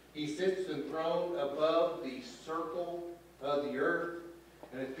 22, he sits enthroned above the circle of the earth,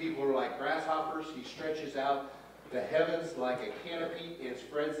 and his people are like grasshoppers. He stretches out the heavens like a canopy and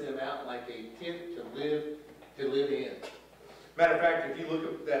spreads them out like a tent to live in. Matter of fact, if you look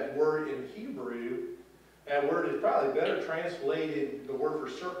at that word in Hebrew, that word is probably better translated, the word for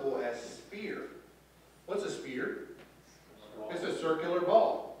circle, as sphere. What's a sphere? It's a circular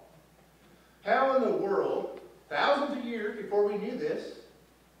ball. How in the world, thousands of years before we knew this,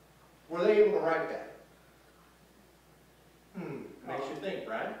 were they able to write that? Makes you think,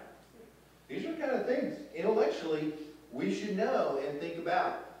 right? These are kind of things, intellectually, we should know and think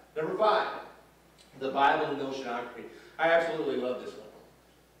about. Number 5, the Bible and oceanography. I absolutely love this one.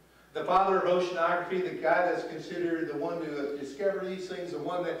 the father of oceanography, the guy that's considered the one who discovered these things, the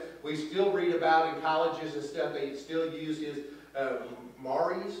one that we still read about in colleges and stuff. They still use his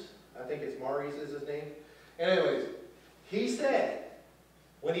Maurice. I think it's Maurice is his name. Anyways, he said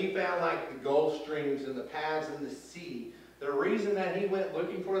when he found like the Gulf Streams and the paths in the sea, the reason that he went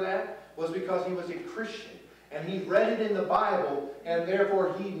looking for that was because he was a Christian. And he read it in the Bible, and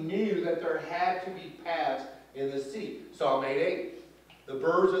therefore he knew that there had to be paths in the sea. Psalm 8:8. The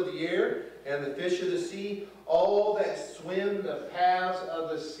birds of the air and the fish of the sea, all that swim the paths of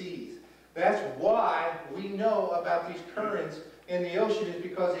the seas. That's why we know about these currents in the ocean, is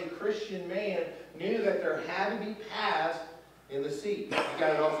because a Christian man knew that there had to be paths in the sea. You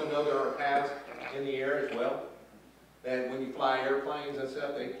guys also know there are paths in the air as well. That when you fly airplanes and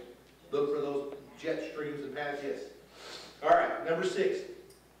stuff, they look for those jet streams and paths. Yes. All right, number 6.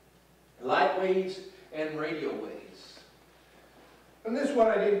 Light waves and radio waves. And this one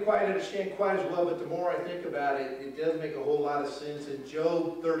I didn't quite understand quite as well, but the more I think about it, it does make a whole lot of sense. In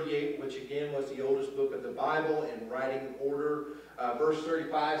Job 38, which again was the oldest book of the Bible in writing order, verse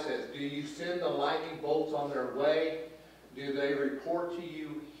 35 says, "Do you send the lightning bolts on their way? Do they report to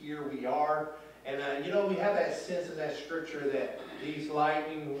you, here we are?" And you know, we have that sense in that scripture that these light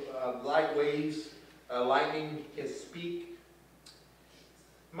waves, lightning can speak.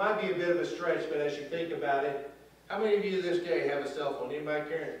 Might be a bit of a stretch, but as you think about it, how many of you this day have a cell phone? Anybody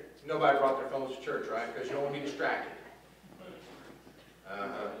carrying? Nobody brought their phones to church, right? Because you don't want to be distracted.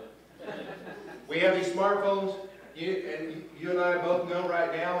 We have these smartphones, you and I both know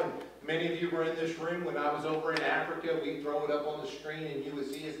right now, and many of you were in this room when I was over in Africa. We throw it up on the screen, and you would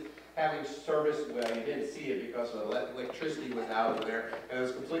see us having service. Well, you didn't see it because the electricity was out of there, and it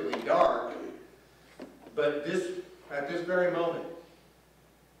was completely dark. But at this very moment,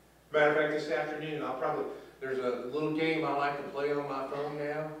 matter of fact, this afternoon, there's a little game I like to play on my phone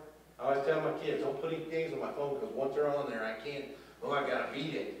now. I always tell my kids, don't put any games on my phone, because once they're on there, I gotta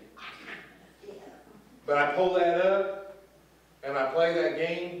beat it. But I pull that up, and I play that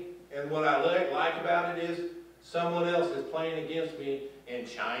game, and what I like about it is someone else is playing against me in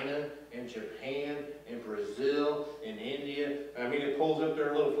China, in Japan, in Brazil, in India. I mean, it pulls up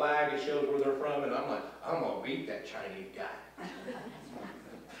their little flag, it shows where they're from, and I'm like, I'm gonna beat that Chinese guy.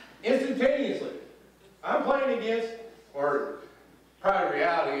 Instantaneously. I'm playing against, or probably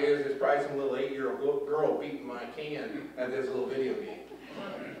reality is, it's probably some little 8-year-old girl beating my can at this little video game.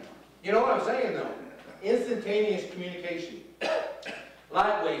 You know what I'm saying though? Instantaneous communication.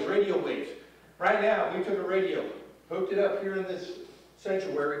 Light waves, radio waves. Right now, we took a radio, hooked it up here in this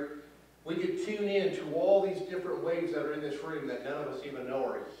sanctuary. We could tune in to all these different waves that are in this room that none of us even know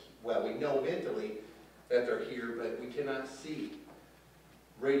are, well, we know mentally that they're here, but we cannot see.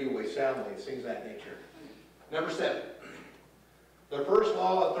 Radio waves, sound waves, things of that nature. Number 7, the first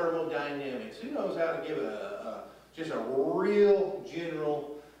law of thermodynamics. Who knows how to give just a real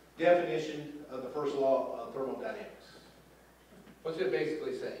general definition of the first law of thermodynamics? What's it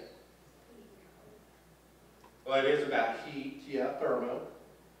basically say? Well, it is about heat, yeah, thermo.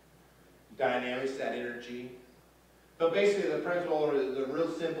 Dynamics, that energy. But basically the principle, or the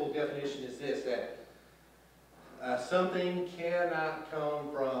real simple definition is this, that something cannot come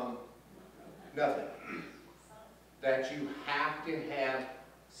from nothing. That you have to have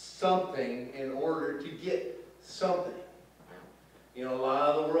something in order to get something. You know, a lot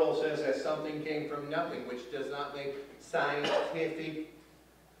of the world says that something came from nothing, which does not make scientific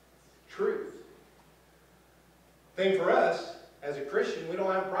truth. Thing for us, as a Christian, we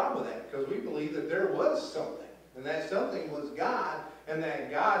don't have a problem with that, because we believe that there was something, and that something was God, and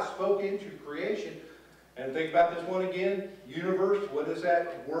that God spoke into creation. And think about this one again, universe. What does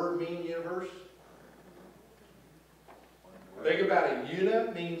that word mean, universe? Think about it.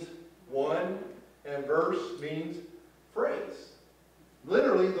 Una means one, and verse means phrase.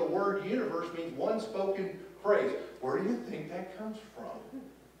 Literally, the word universe means one spoken phrase. Where do you think that comes from?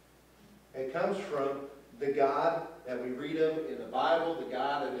 It comes from the God that we read of in the Bible, the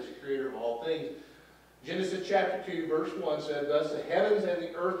God that is the creator of all things. Genesis chapter 2, verse 1 said, "Thus the heavens and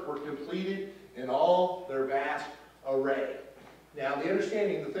the earth were completed in all their vast array." Now, the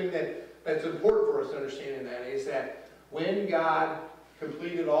understanding, the thing that's important for us to understand in that is that when God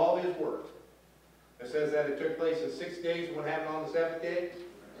completed all his work, it says that it took place in 6 days, and what happened on the 7th day?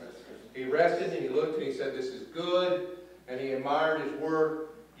 He rested, and he looked, and he said, "This is good," and he admired his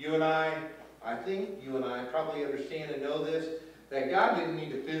work. You and I think you and I probably understand and know this, that God didn't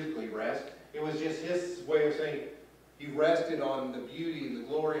need to physically rest. It was just his way of saying he rested on the beauty and the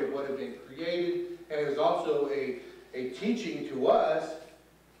glory of what had been created, and it was also a teaching to us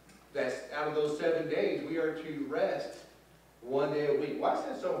that out of those 7 days, we are to rest 1 day a week. Why is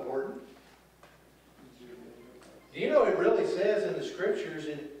that so important? Do you know it really says in the scriptures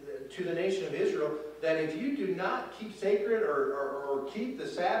to the nation of Israel that if you do not keep sacred or keep the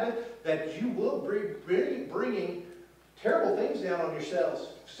Sabbath, that you will be bringing terrible things down on yourselves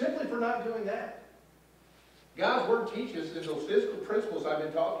simply for not doing that. God's Word teaches in those physical principles I've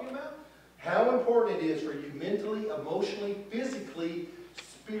been talking about how important it is for you mentally, emotionally, physically,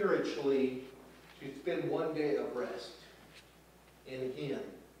 spiritually to spend 1 day of rest in Him,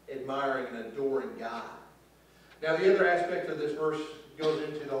 admiring and adoring God. Now the other aspect of this verse goes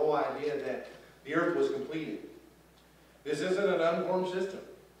into the whole idea that the earth was completed. This isn't an unformed system.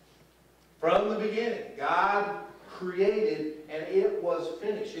 From the beginning, God created and it was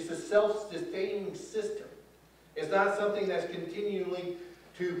finished. It's a self-sustaining system. It's not something that's continually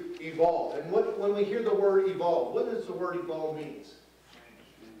to evolve. And when we hear the word evolve, what does the word evolve mean?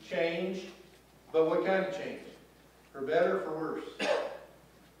 Change. But what kind of change? For better or for worse?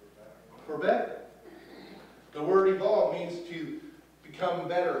 For better. The word evolve means to become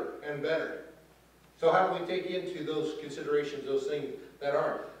better and better. So how do we take into those considerations those things that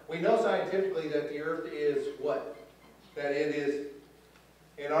aren't? We know scientifically that the earth is what? That it is,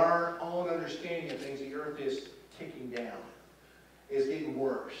 in our own understanding of things, the earth is ticking down. It's getting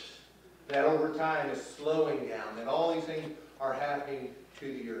worse. That over time is slowing down. That all these things are happening to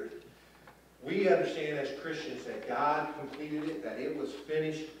the earth. We understand as Christians that God completed it, that it was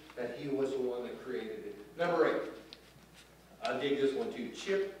finished, that He was the one that created it. Number 8. I'll dig this one too.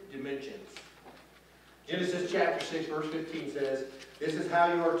 Chip dimensions. Genesis chapter 6 verse 15 says, this is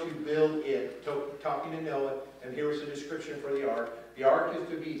how you are to build it. Talking to Noah, and here was the description for the ark. The ark is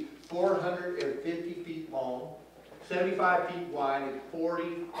to be 450 feet long, 75 feet wide, and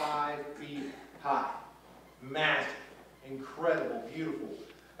 45 feet high. Massive, incredible, beautiful,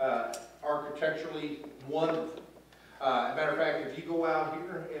 architecturally wonderful. As a matter of fact, if you go out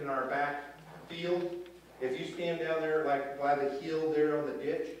here in our back field, if you stand down there like by the hill there on the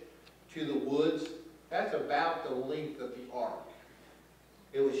ditch to the woods, that's about the length of the ark.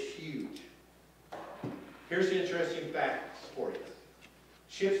 It was huge. Here's the interesting facts for you.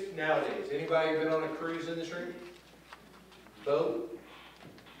 Ships nowadays. Anybody been on a cruise in this room? Boat.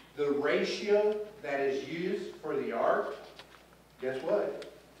 The ratio that is used for the ark, guess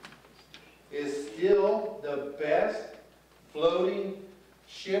what? Is still the best floating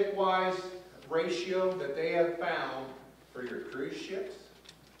ship-wise ratio that they have found for your cruise ships,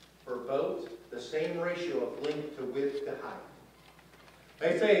 for boats, the same ratio of length to width to height.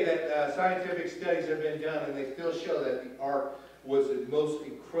 They say that scientific studies have been done and they still show that the ark was the most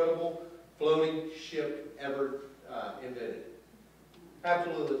incredible floating ship ever invented.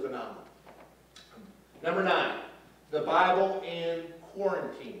 Absolutely phenomenal. Number 9, the Bible and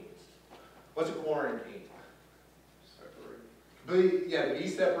quarantines. What's a quarantine? To be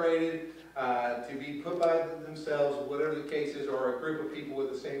separated, to be put by themselves, whatever the case is, or a group of people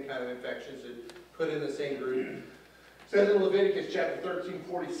with the same kind of infections that put in the same group. It says in Leviticus chapter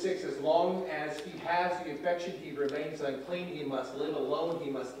 13:46, as long as he has the infection, he remains unclean. He must live alone. He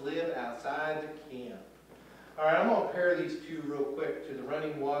must live outside the camp. All right, I'm going to pair these two real quick, to the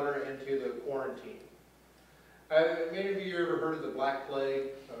running water and to the quarantine. Many of you ever heard of the Black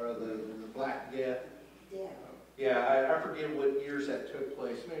Plague or the Black Death? Yeah. Yeah, I forget what years that took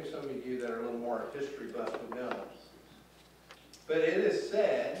place. Maybe some of you that are a little more history buff would know. But it is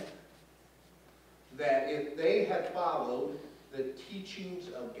said that if they had followed the teachings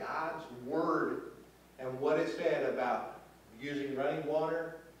of God's Word and what it said about using running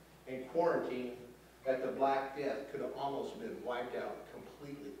water and quarantine, that the Black Death could have almost been wiped out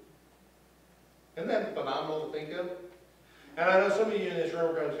completely. Isn't that phenomenal to think of? And I know some of you in this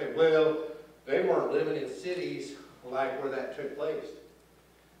room are going to say, well, they weren't living in cities like where that took place.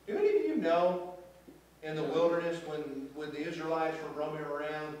 Do any of you know in the wilderness when the Israelites were roaming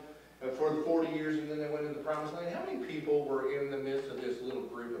around for the 40 years and then they went into the Promised Land, how many people were in the midst of this little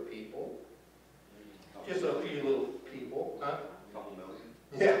group of people? Just a few little people. Huh? A couple million.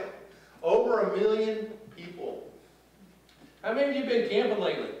 Yeah. Over 1 million people. How many of you have been camping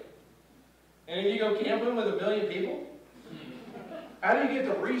lately? Any of you go camping with 1 million people? How do you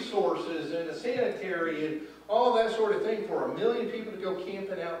get the resources and the sanitary and all that sort of thing for 1 million people to go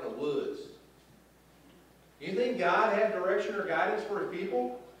camping out in the woods? Do you think God had direction or guidance for His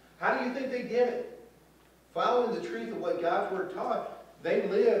people? How do you think they did it? Following the truth of what God's Word taught. They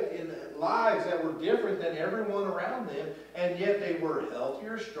lived in lives that were different than everyone around them, and yet they were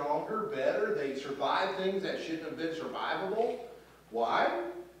healthier, stronger, better. They survived things that shouldn't have been survivable. Why?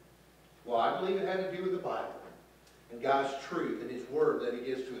 Well, I believe it had to do with the Bible and God's truth and His Word that He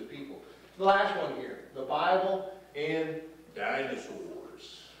gives to His people. The last one here, the Bible and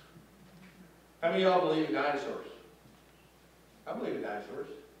Dinosaurs. How many of y'all believe in dinosaurs? I believe in dinosaurs.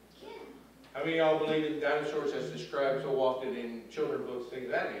 How many of y'all believe in dinosaurs as described so often in children's books, things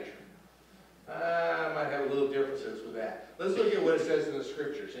of that nature? I might have a little differences with that. Let's look at what it says in the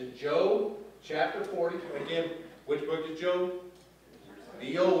scriptures. In Job chapter 40, again, which book is Job?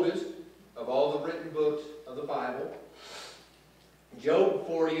 The oldest of all the written books of the Bible. Job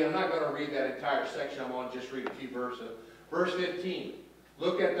 40, I'm not going to read that entire section, I'm going to just read a few verses. Verse 15,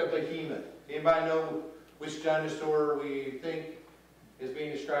 look at the behemoth. Anybody know which dinosaur we think is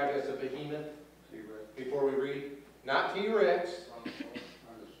being described as a behemoth? Before we read? Not T-Rex.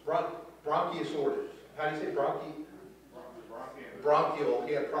 Bronchiosaurus. How do you say bronchial?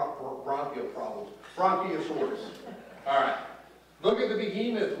 He had bronchial problems. Bronchiosaurus. All right. Look at the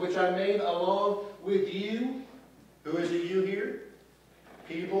behemoth which I made along with you. Who is it, you here?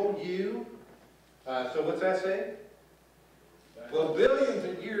 People, you. So what's that say? Well, billions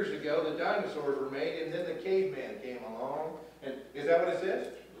of years ago, the dinosaurs were made, and then the caveman came along. And is that what it says?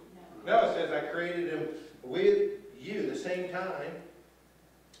 No, it says I created him with you the same time.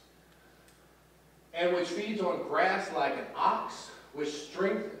 And which feeds on grass like an ox, which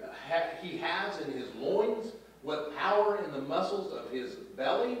strength he has in his loins, what power in the muscles of his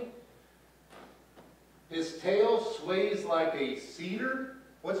belly. His tail sways like a cedar.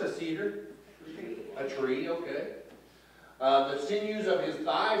 What's a cedar? A tree, okay. The sinews of his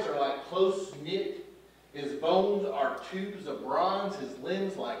thighs are like close knit. His bones are tubes of bronze, his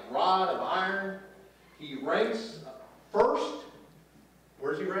limbs like rod of iron. He ranks first.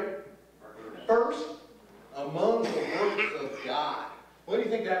 Where's he rank? First among the works of God. What do you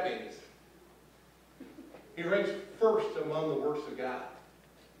think that means? He ranks first among the works of God.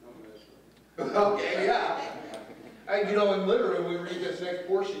 Okay, yeah. And you know, and literally, when we read this next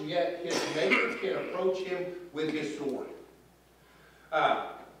portion, yet his maker can approach him with his sword.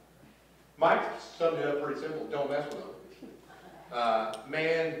 Mike summed it up pretty simple. Don't mess with him.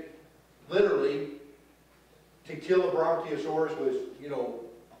 Man, literally, to kill a Bronchiosaurus was, you know,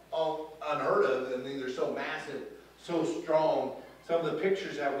 unheard of. I mean, they're so massive, so strong. Some of the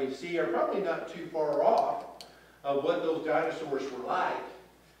pictures that we see are probably not too far off of what those dinosaurs were like.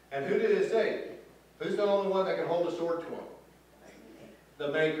 And who did it say? Who's the only one that can hold a sword to him?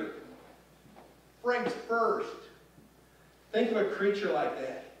 The Maker. Ranks first. Think of a creature like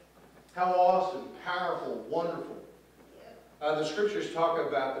that. How awesome, powerful, wonderful. The scriptures talk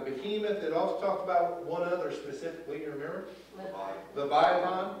about the behemoth. It also talks about one other specifically. You remember?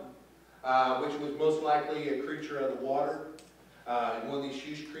 Leviathan, which was most likely a creature of the water, and one of these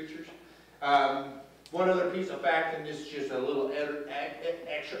huge creatures. One other piece of fact, and just a little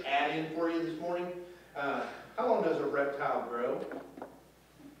extra add-in for you this morning. How long does a reptile grow?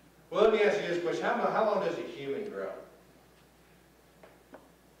 Well, let me ask you this question. How long does a human grow?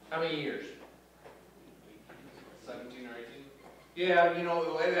 How many years? 17 or 18? Yeah, you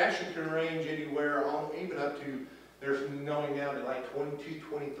know, it actually can range anywhere, even up to, there's knowing down to like 22,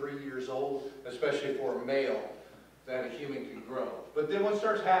 23 years old, especially for a male, that a human can grow. But then what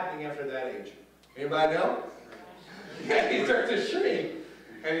starts happening after that age? Anybody know? Yeah, he starts to shrink,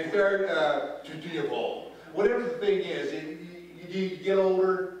 and he starts to de-evolve. Whatever the thing is, you get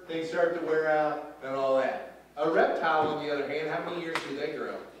older, things start to wear out, and all that. A reptile, on the other hand, how many years do they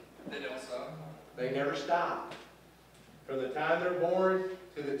grow? They don't stop. They never stop. From the time they're born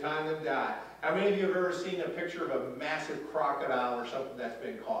to the time they die. How many of you have ever seen a picture of a massive crocodile or something that's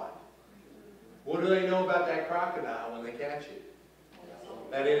been caught? What do they know about that crocodile when they catch it?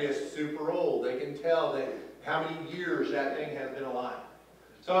 That it is super old. They can tell that how many years that thing has been alive.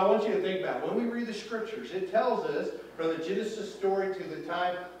 So I want you to think about it. When we read the scriptures, it tells us from the Genesis story to the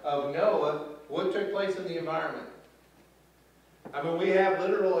time of Noah what took place in the environment. I mean, we have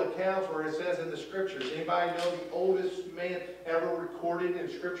literal accounts where it says in the scriptures. Anybody know the oldest man ever recorded in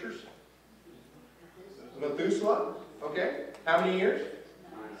scriptures? Methuselah. Okay. How many years?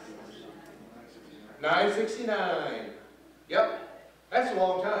 969. Yep. That's a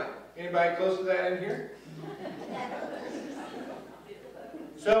long time. Anybody close to that in here?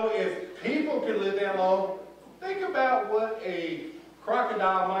 So if people could live that long, think about what a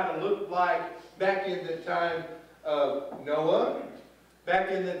crocodile might have looked like back in the time of Noah, back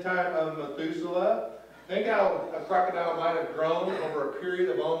in the time of Methuselah. Think how a crocodile might have grown over a period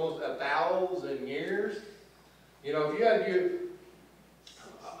of almost 1,000 years. You know, if you had to,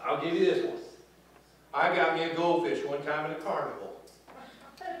 I'll give you this one. I got me a goldfish one time in a carnival.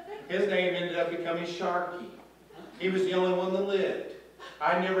 His name ended up becoming Sharky. He was the only one that lived.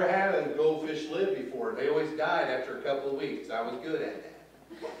 I never had a goldfish live before. They always died after a couple of weeks. I was good at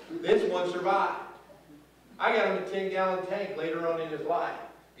that. This one survived. I got him a 10-gallon tank later on in his life.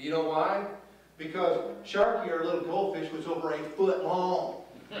 You know why? Because Sharky, our little goldfish, was over 8 foot long.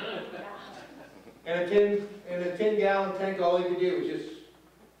 And a 10-gallon tank, all he could do was just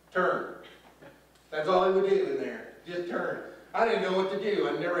turn. That's all he would do in there, just turn. I didn't know what to do.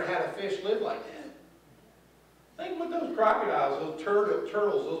 I never had a fish live like that. Think what those crocodiles, those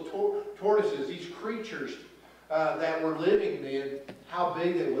turtles, those tortoises, these creatures that were living then, how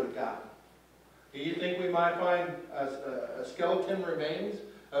big they would have gotten. Do you think we might find a skeleton remains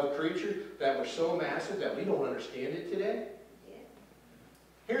of creatures that were so massive that we don't understand it today? Yeah.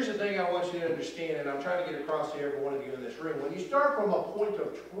 Here's the thing I want you to understand, and I'm trying to get across to every one of you in this room. When you start from a point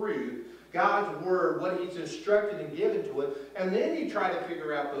of truth, God's Word, what He's instructed and given to it, and then you try to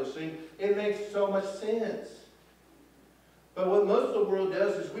figure out those things, it makes so much sense. But what most of the world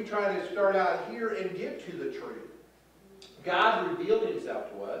does is we try to start out here and get to the truth. God revealed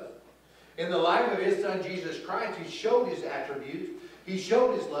Himself to us. In the life of His Son, Jesus Christ, He showed His attributes. He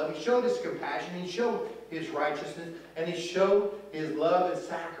showed His love. He showed His compassion. He showed His righteousness. And He showed His love and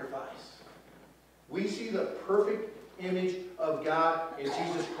sacrifice. We see the perfect image of God in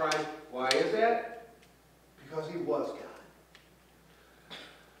Jesus Christ. Why is that? Because He was God.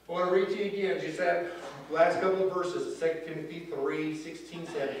 I want to read to you again just that last couple of verses, 2 Timothy 3, 16,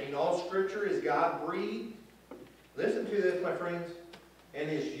 17. All Scripture is God-breathed. Listen to this, my friends. And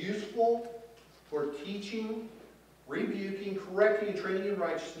is useful for teaching, rebuking, correcting, and training in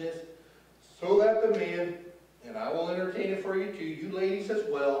righteousness, so that the man, and I will entertain it for you too, you ladies as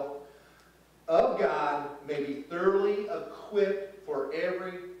well, of God may be thoroughly equipped for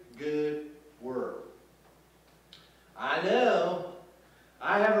every good work. I know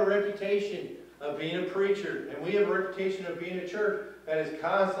I have a reputation of being a preacher, and we have a reputation of being a church that is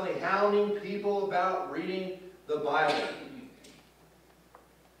constantly hounding people about reading the Bible.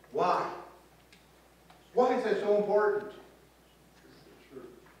 Why? Why is that so important?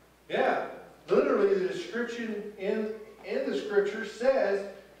 Yeah, literally the description in the Scripture says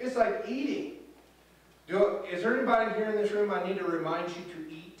it's like eating. Is there anybody here in this room I need to remind you to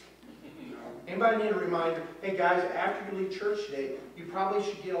eat? Anybody need a reminder? Hey guys, after you leave church today, you probably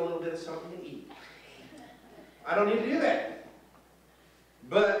should get a little bit of something to eat. I don't need to do that.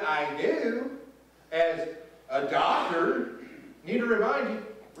 But I do, as a doctor, need to remind you,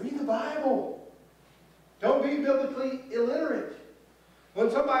 read the Bible. Don't be biblically illiterate.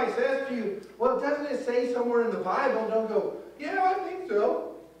 When somebody says to you, well, doesn't it say somewhere in the Bible? Don't go, yeah, I think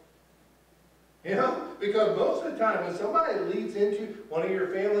so. You know, because most of the time when somebody leads into one of your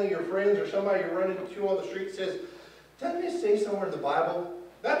family, your friends, or somebody you're running into on the street says, doesn't it say somewhere in the Bible?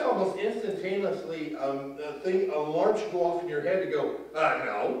 That's almost instantaneously an alarm should go off in your head to go,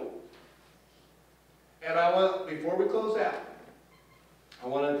 no. And I want, before we close out, I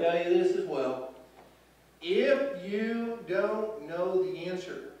want to tell you this as well. If you don't know the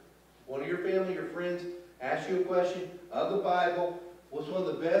answer, one of your family, your friends, asks you a question of the Bible, what's one of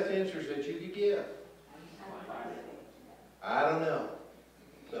the best answers that you could give? I don't know.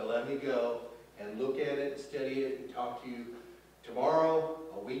 So let me go and look at it, study it, and talk to you tomorrow,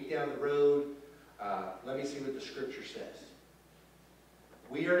 a week down the road. Let me see what the Scripture says.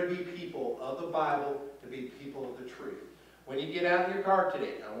 We are to be people of the Bible, to be people of the truth. When you get out in your car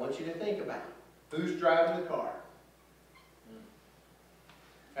today, I want you to think about who's driving the car.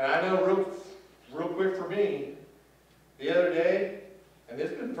 And I know real quick for me, the other day, and this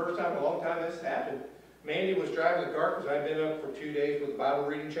has been the first time in a long time this happened, Mandy was driving the car because I'd been up for 2 days with the Bible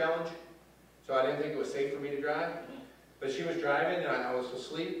reading challenge, so I didn't think it was safe for me to drive. But she was driving and I was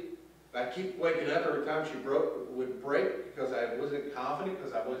asleep. I keep waking up every time she would brake because I wasn't confident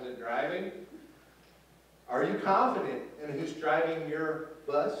because I wasn't driving. Are you confident in who's driving your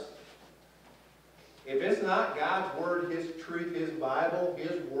bus? If it's not God's Word, His truth, His Bible,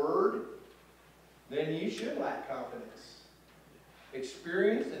 His Word, then you should lack confidence.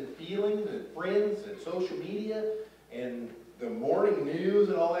 Experience and feelings and friends and social media and the morning news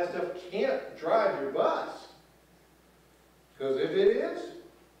and all that stuff can't drive your bus. Because if it is,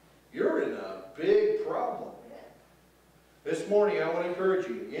 you're in a big problem. This morning, I want to encourage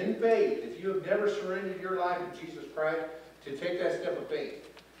you, in faith, if you have never surrendered your life to Jesus Christ, to take that step of faith.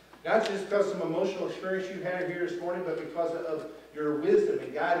 Not just because of some emotional experience you had here this morning, but because of your wisdom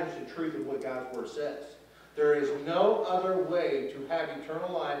and guidance and truth of what God's Word says. There is no other way to have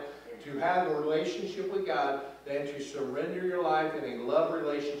eternal life, to have a relationship with God, than to surrender your life in a love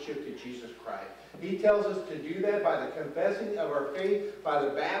relationship to Jesus Christ. He tells us to do that by the confessing of our faith, by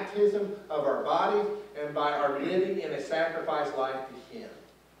the baptism of our bodies, and by our living in a sacrificed life to Him.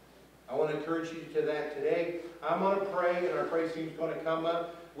 I want to encourage you to that today. I'm going to pray, and our praise team is going to come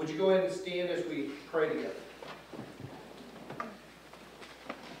up. Would you go ahead and stand as we pray together?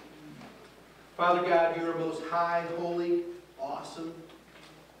 Father God, you are most high, holy, awesome.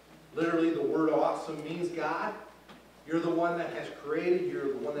 Literally, the word awesome means God. You're the one that has created. You're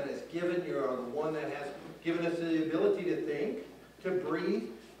the one that has given. You are the one that has given us the ability to think, to breathe,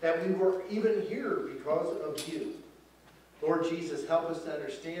 that we were even here because of you. Lord Jesus, help us to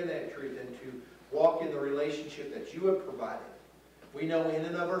understand that truth and to walk in the relationship that you have provided. We know in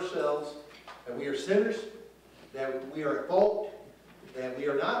and of ourselves that we are sinners, that we are at fault, that we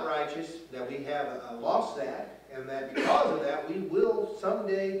are not righteous, that we have lost that, and that because of that we will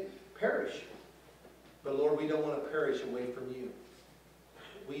someday perish. But Lord, we don't want to perish away from you.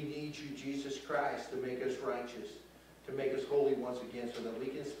 We need you, Jesus Christ, to make us righteous, to make us holy once again, so that we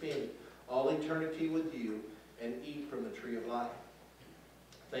can spend all eternity with you and eat from the tree of life.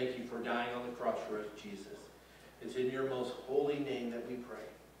 Thank you for dying on the cross for us, Jesus. It's in your most holy name that we pray.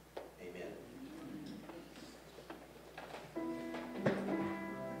 Amen.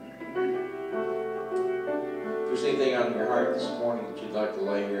 If there's anything on your heart this morning that you'd like to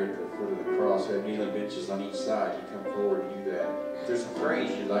lay here at the foot of the cross, there are kneeling benches on each side. You come forward and do that. If there's a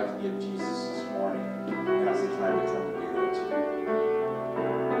praise you'd like to give Jesus this morning, now's the time to come and do that too.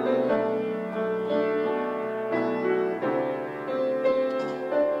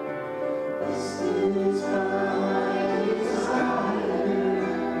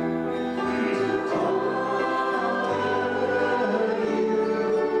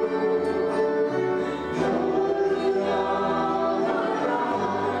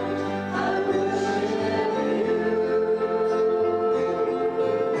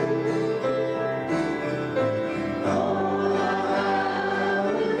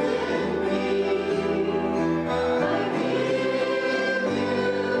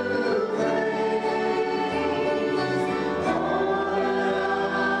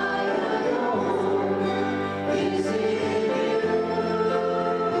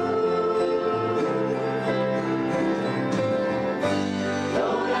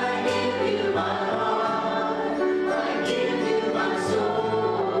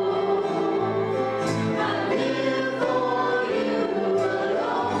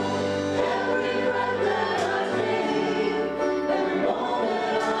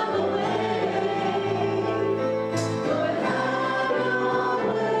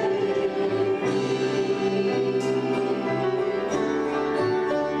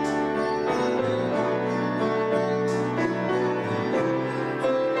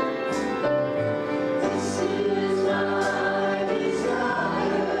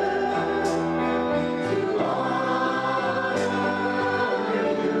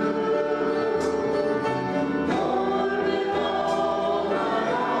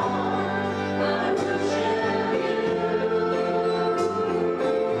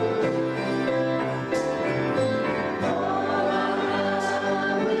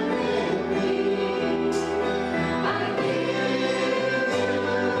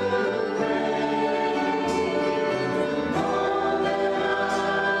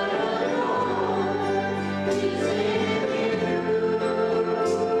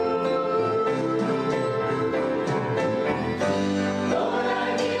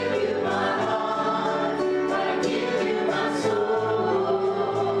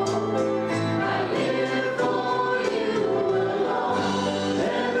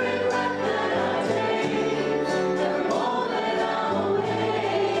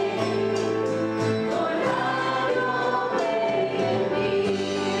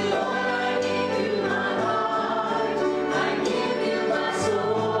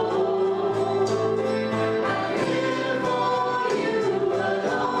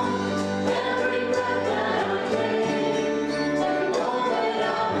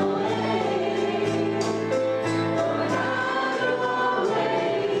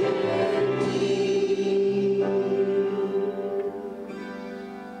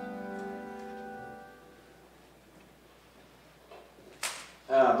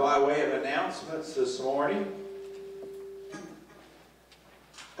 By way of announcements this morning,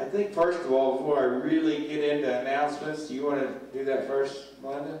 I think first of all, before I really get into announcements, do you want to do that first,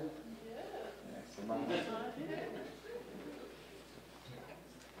 Melinda? Yeah.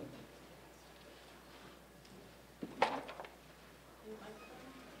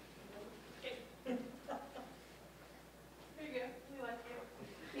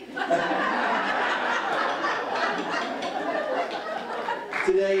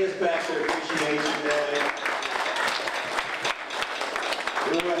 Today is Pastor Appreciation Day.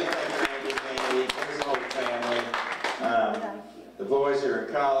 We want to thank Randy, his whole family. The boys are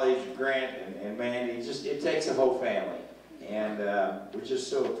in college, Grant and Mandy. It takes a whole family. And we're just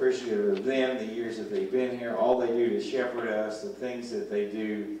so appreciative of them, the years that they've been here, all they do to shepherd us, the things that they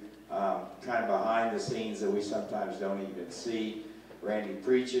do kind of behind the scenes that we sometimes don't even see. Randy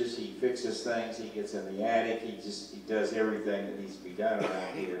preaches, he fixes things, he gets in the attic, he does everything that needs to be done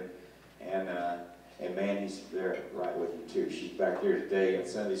around here. And Mandy's there right with him too. She's back here today at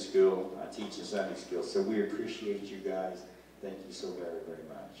Sunday school, teaching Sunday school. So we appreciate you guys. Thank you so very, very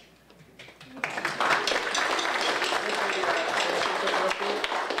much.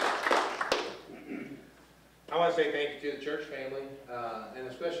 I want to say thank you to the church family, and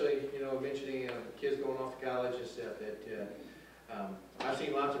especially, mentioning kids going off to college and stuff. I've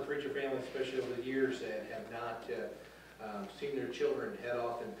seen lots of preacher families, especially over the years, that have not seen their children head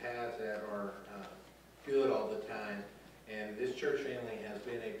off in paths that are good all the time. And this church family has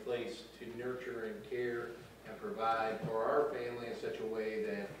been a place to nurture and care and provide for our family in such a way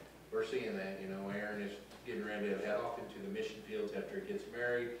that we're seeing that. Aaron is getting ready to head off into the mission fields after he gets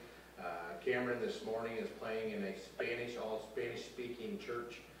married. Cameron this morning is playing in a all Spanish-speaking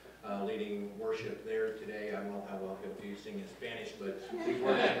church, leading worship there today. I don't know how well he'll do singing Spanish, but he's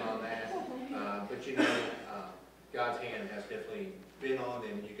working on that. But God's hand has definitely been on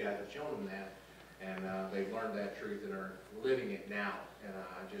them. You guys have shown them that, and they've learned that truth and are living it now. And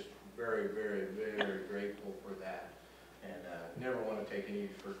I'm just very, very, very grateful for that, and never want to take any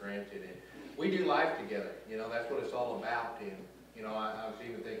for granted. And we do life together. That's what it's all about. And I was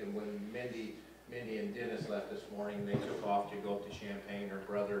even thinking when Mindy and Dennis left this morning, they took off to go up to Champaign. Her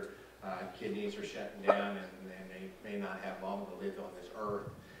brother kidneys are shutting down, and they may not have long to live on this earth.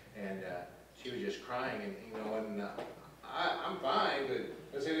 And she was just crying, and I'm fine,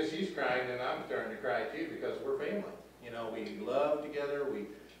 but as soon as she's crying, then I'm starting to cry too, because we're family. We love together,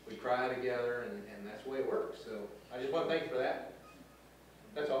 we cry together, and that's the way it works. So I just want to thank you for that.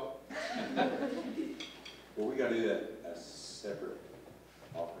 That's all. Well, we're going to do that as a separate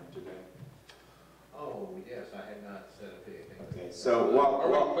offering today. Oh, yes, I had not said anything. Okay, so or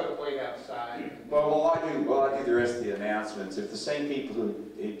we can put a plate outside. While I do the rest of the announcements, if the same people who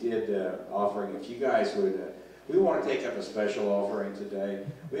did offering, if you guys would, we want to take up a special offering today.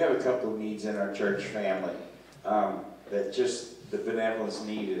 We have a couple of needs in our church family that just the benevolence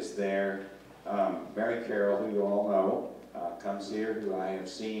need is there. Mary Carroll, who you all know, comes here, who I have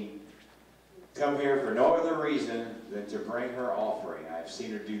seen come here for no other reason than to bring her offering. I've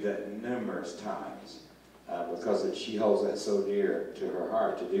seen her do that numerous times because she holds that so dear to her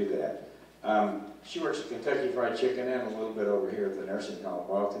heart to do that. She works at Kentucky Fried Chicken and a little bit over here at the nursing home.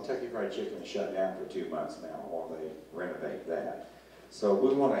 Well, Kentucky Fried Chicken is shut down for 2 months now while they renovate that. So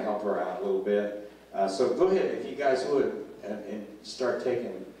we want to help her out a little bit. So go ahead, if you guys would, and start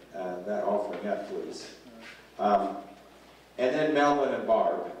taking that offering up, please. And then Melvin and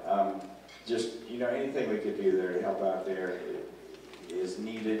Barb. Just, anything we could do there to help out there is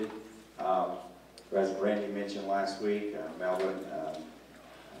needed. As Randy mentioned last week, Melvin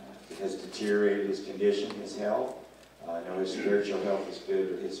has deteriorated his condition, his health. I know his spiritual health is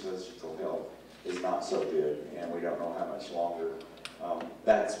good, but his physical health is not so good, and we don't know how much longer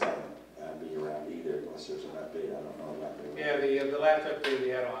that's going to be around either, unless there's an update. I don't know about that. Yeah, the last update we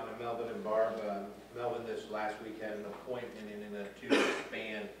had on Melvin and Barb, Melvin this last week had an appointment, and in a 2-week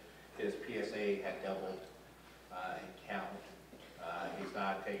span, his PSA had doubled in count. He's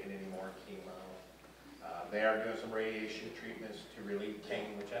not taking any more chemo. They are doing some radiation treatments to relieve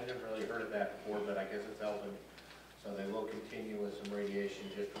pain, which I've never really heard of that before, but I guess it's helping. So they will continue with some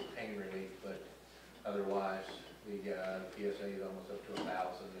radiation just for pain relief, but otherwise, the PSA is almost up to 1,000.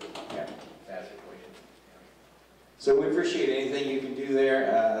 Bad situation. So we appreciate anything you can do there,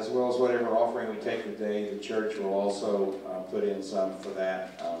 as well as whatever offering we take today. The church will also put in some for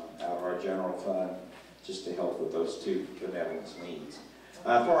that out of our general fund, just to help with those two benevolence needs. For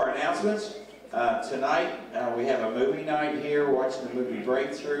our announcements, tonight we have a movie night here, watching the movie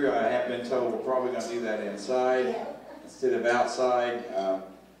Breakthrough. I have been told we're probably going to do that inside instead of outside.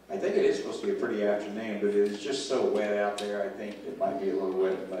 I think it is supposed to be a pretty afternoon, but it is just so wet out there. I think it might be a little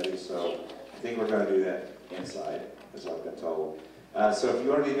wet and muddy, so I think we're going to do that inside, as I've been told. So if you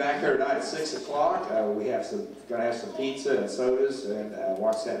want to be back here tonight at 6 o'clock, we have going to have some pizza and sodas and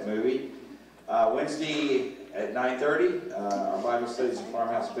watch that movie. Wednesday at 9:30, our Bible studies at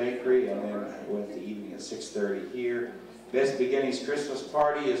Farmhouse Bakery, and then Wednesday evening at 6:30 here. Best Beginnings Christmas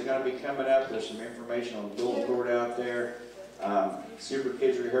Party is going to be coming up. There's some information on the bulletin board out there. Super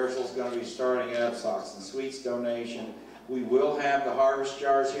Kids Rehearsal is going to be starting up. Socks and Sweets donation. We will have the harvest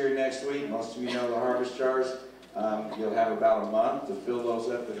jars here next week. Most of you know the harvest jars. You'll have about a month to fill those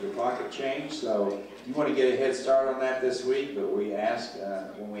up with your pocket change. So you want to get a head start on that this week, but we ask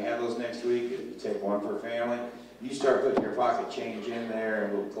when we have those next week, if you take one per family, you start putting your pocket change in there,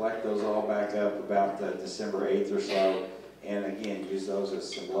 and we'll collect those all back up about December 8th or so. And again, use those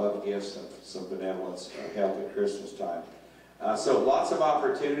as some love gifts and some benevolence help at Christmas time. So lots of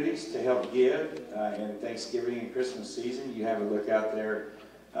opportunities to help give in Thanksgiving and Christmas season. You have a look out there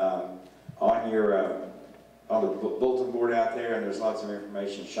on your on the bulletin board out there, and there's lots of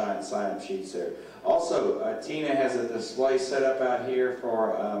information, sign-up sheets there. Also, Tina has a display set up out here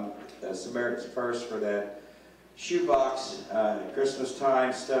for Samaritan's Purse for that shoebox, Christmas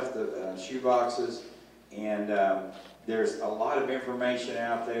time stuff, the shoe boxes, and there's a lot of information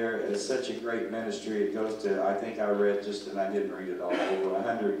out there. It's such a great ministry. It goes to, I think I read just, and I didn't read it all, over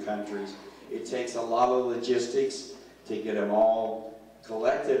 100 countries. It takes a lot of logistics to get them all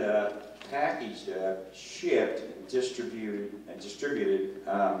collected up, packaged up, shipped, distributed,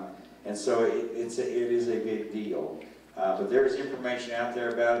 and so it is a big deal. But there's information out there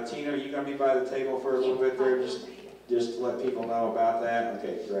about it. Tina, are you going to be by the table for a little bit there, just to let people know about that?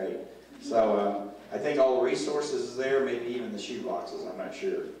 Okay, great. So I think all the resources is there, maybe even the shoe boxes. I'm not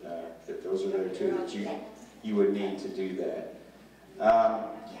sure if those are there too, that you would need to do that.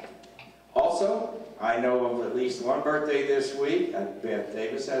 Also, I know of at least one birthday this week. Beth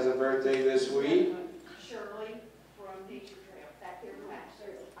Davis has a birthday this week. Shirley from Nature Trail, back there in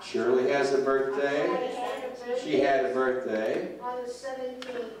Shirley has a birthday. She had a birthday. On the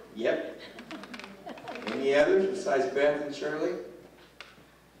 17th. Yep. Any others besides Beth and Shirley?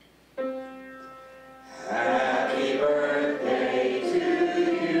 Happy birthday to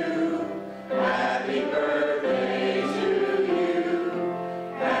you. Happy birthday to you.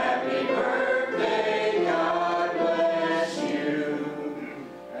 Happy birthday, God bless you.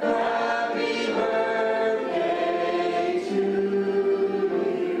 Happy birthday to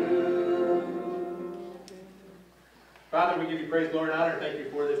you. Father, we give you praise, glory, and honor. Thank you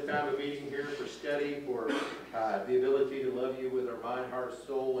for this time of meeting here, for study, for the ability to love you with our mind, heart,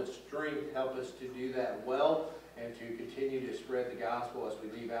 soul, and strength. Help us to do that well and to continue to spread the gospel as we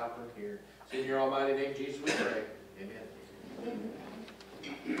leave out from here. It's in your almighty name, Jesus, we pray. Amen.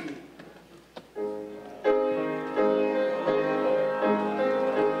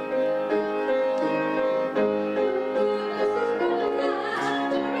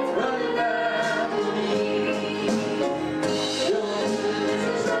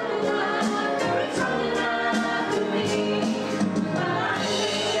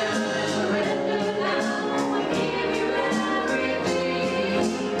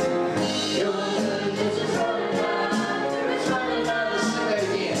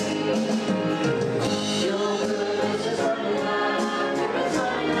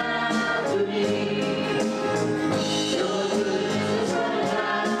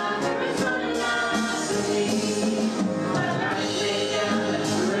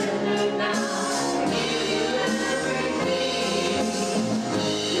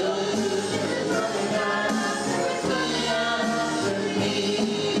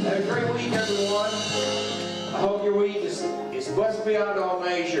 Beyond all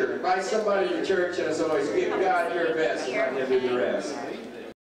measure. Invite somebody to church, and as always, give God your best and let Him do the rest.